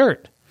buying a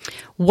shirt.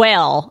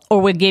 Well,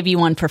 or we'll give you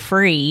one for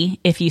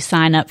free if you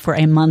sign up for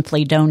a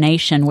monthly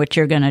donation, which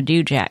you're going to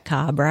do, Jack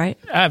Cobb, right?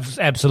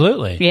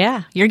 Absolutely.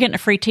 Yeah, you're getting a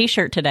free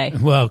T-shirt today.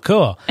 Well,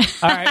 cool.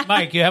 All right,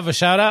 Mike, you have a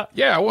shout-out?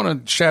 Yeah, I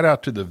want to shout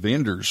out to the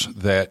vendors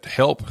that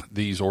help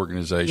these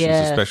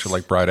organizations, especially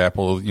like Bright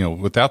Apple.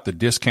 Without the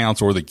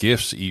discounts or the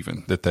gifts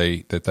even that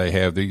they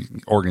have, the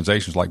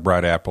organizations like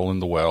Bright Apple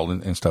and The Well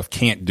and stuff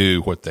can't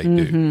do what they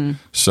do.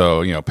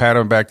 So, pat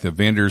on back to the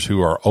vendors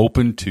who are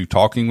open to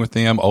talking with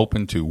them,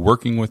 open to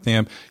working with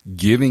them,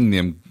 giving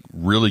them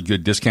really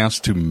good discounts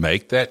to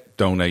make that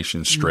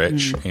donation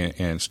stretch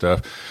and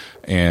stuff,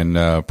 and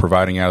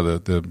providing out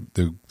of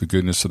the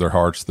goodness of their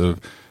hearts,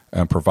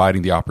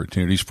 providing the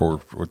opportunities for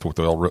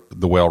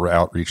the well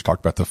outreach.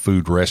 Talked about the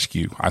food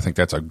rescue. I think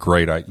that's a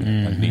great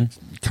neat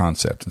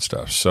concept and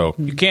stuff. So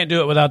you can't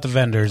do it without the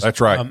vendors.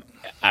 That's right.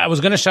 I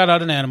was going to shout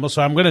out an animal,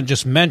 so I'm going to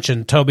just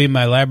mention Toby,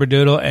 my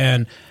Labradoodle,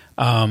 and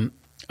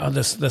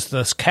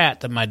this cat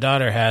that my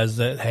daughter has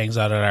that hangs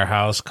out at our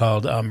house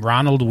called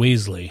Ronald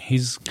Weasley.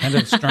 He's kind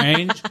of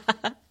strange,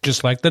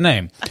 just like the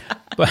name.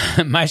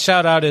 But my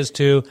shout out is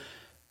to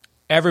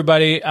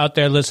everybody out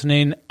there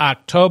listening.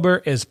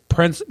 October is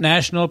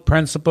National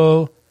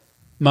Principal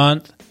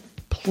Month.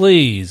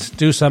 Please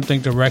do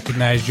something to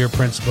recognize your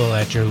principal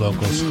at your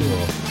local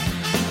school.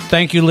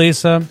 Thank you,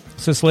 Lisa,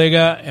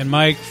 Ciesliga, and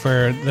Mike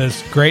for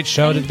this great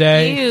show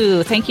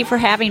today. Thank you for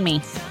having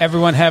me.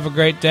 Everyone have a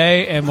great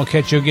day, and we'll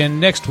catch you again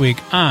next week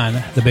on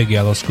The Big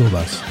Yellow School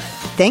Bus.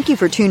 Thank you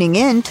for tuning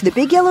in to the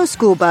Big Yellow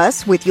School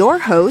Bus with your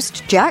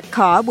host, Jack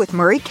Cobb with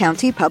Murray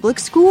County Public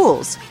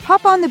Schools.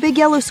 Hop on the Big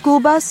Yellow School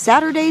Bus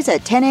Saturdays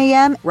at 10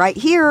 a.m. right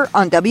here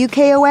on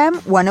WKOM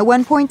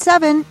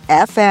 101.7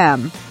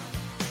 FM.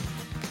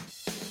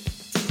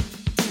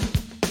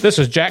 This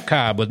is Jack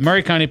Cobb with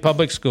Murray County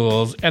Public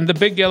Schools and the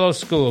Big Yellow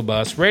School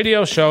Bus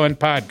radio show and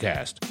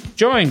podcast.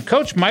 Join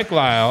Coach Mike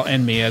Lyle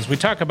and me as we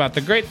talk about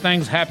the great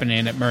things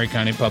happening at Murray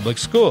County Public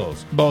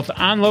Schools, both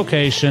on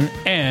location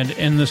and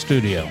in the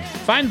studio.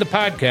 Find the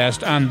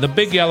podcast on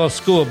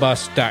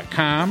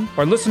thebigyellowschoolbus.com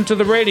or listen to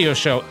the radio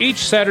show each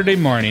Saturday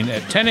morning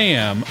at 10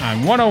 a.m.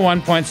 on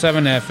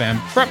 101.7 FM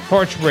Front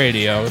Porch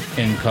Radio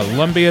in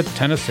Columbia,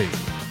 Tennessee.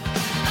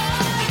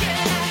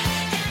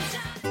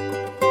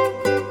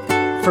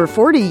 For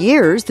 40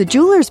 years, the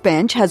Jeweler's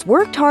Bench has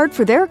worked hard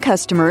for their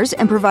customers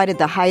and provided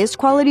the highest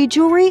quality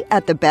jewelry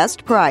at the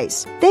best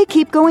price. They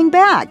keep going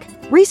back.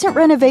 Recent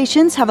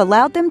renovations have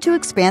allowed them to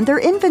expand their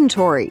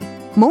inventory.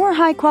 More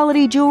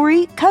high-quality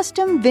jewelry,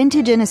 custom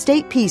vintage and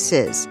estate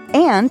pieces,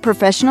 and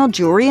professional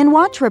jewelry and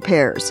watch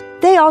repairs.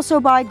 They also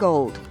buy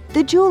gold.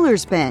 The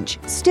Jeweler's Bench.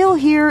 Still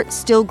here,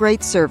 still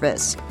great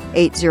service.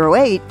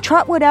 808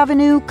 Trotwood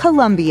Avenue,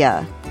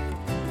 Columbia.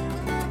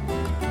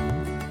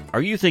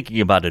 Are you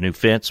thinking about a new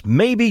fence?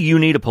 Maybe you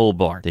need a pole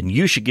barn. Then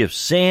you should give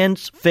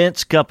Sands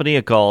Fence Company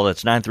a call.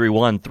 That's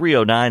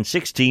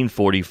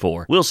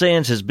 931-309-1644. Will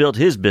Sands has built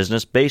his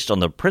business based on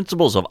the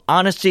principles of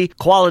honesty,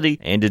 quality,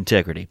 and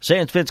integrity.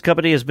 Sands Fence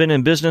Company has been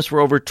in business for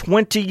over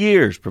 20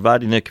 years,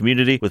 providing the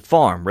community with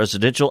farm,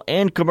 residential,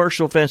 and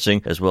commercial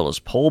fencing, as well as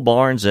pole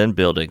barns and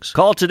buildings.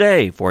 Call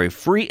today for a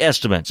free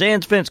estimate.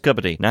 Sands Fence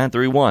Company,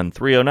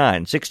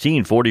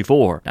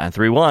 931-309-1644.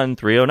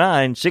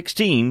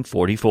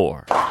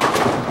 931-309-1644.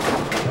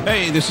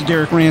 Hey, this is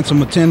Derek Ransom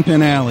with 10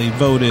 Pin Alley,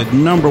 voted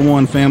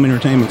 #1 family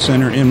entertainment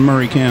center in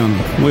Murray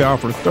County. We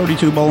offer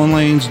 32 bowling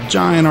lanes,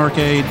 giant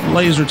arcade,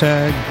 laser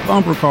tag,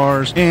 bumper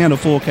cars, and a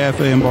full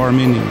cafe and bar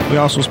menu. We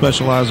also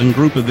specialize in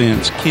group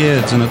events,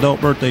 kids and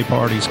adult birthday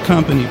parties,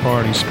 company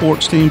parties,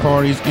 sports team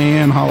parties,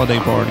 and holiday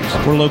parties.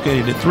 We're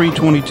located at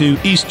 322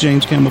 East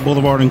James Campbell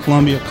Boulevard in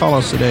Columbia. Call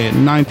us today at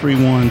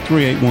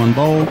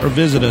 931-381-BOWL or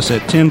visit us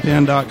at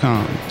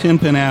 10pin.com. 10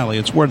 Pin Alley,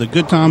 it's where the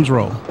good times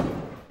roll.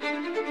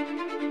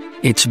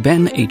 It's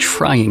been a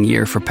trying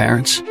year for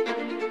parents.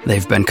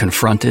 They've been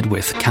confronted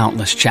with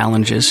countless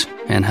challenges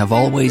and have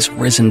always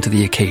risen to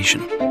the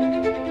occasion.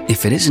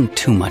 If it isn't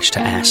too much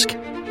to ask,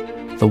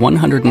 the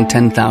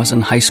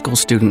 110,000 high school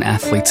student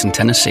athletes in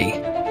Tennessee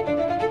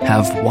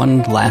have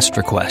one last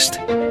request.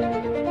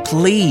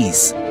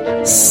 Please,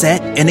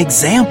 set an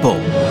example.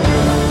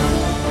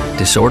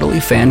 Disorderly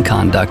fan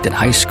conduct at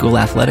high school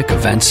athletic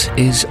events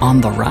is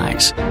on the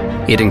rise.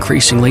 It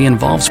increasingly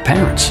involves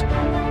parents.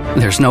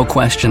 There's no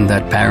question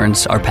that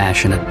parents are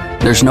passionate.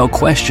 There's no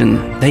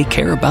question they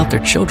care about their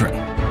children.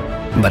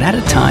 But at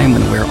a time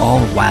when we're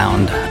all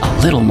wound a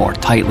little more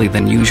tightly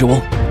than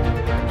usual,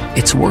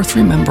 it's worth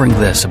remembering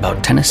this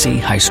about Tennessee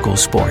high school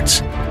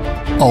sports.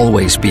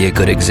 Always be a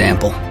good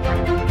example.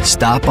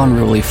 Stop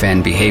unruly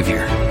fan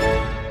behavior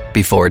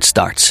before it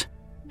starts.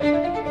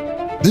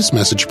 This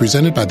message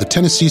presented by the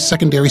Tennessee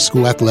Secondary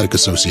School Athletic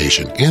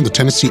Association and the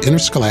Tennessee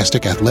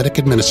Interscholastic Athletic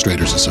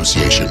Administrators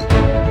Association.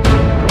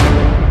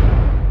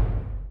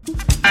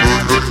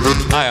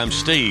 Hi, I'm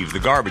Steve, the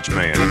Garbage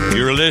Man.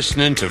 You're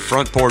listening to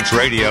Front Porch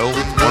Radio,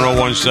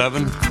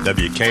 101.7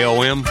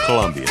 WKOM,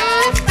 Columbia.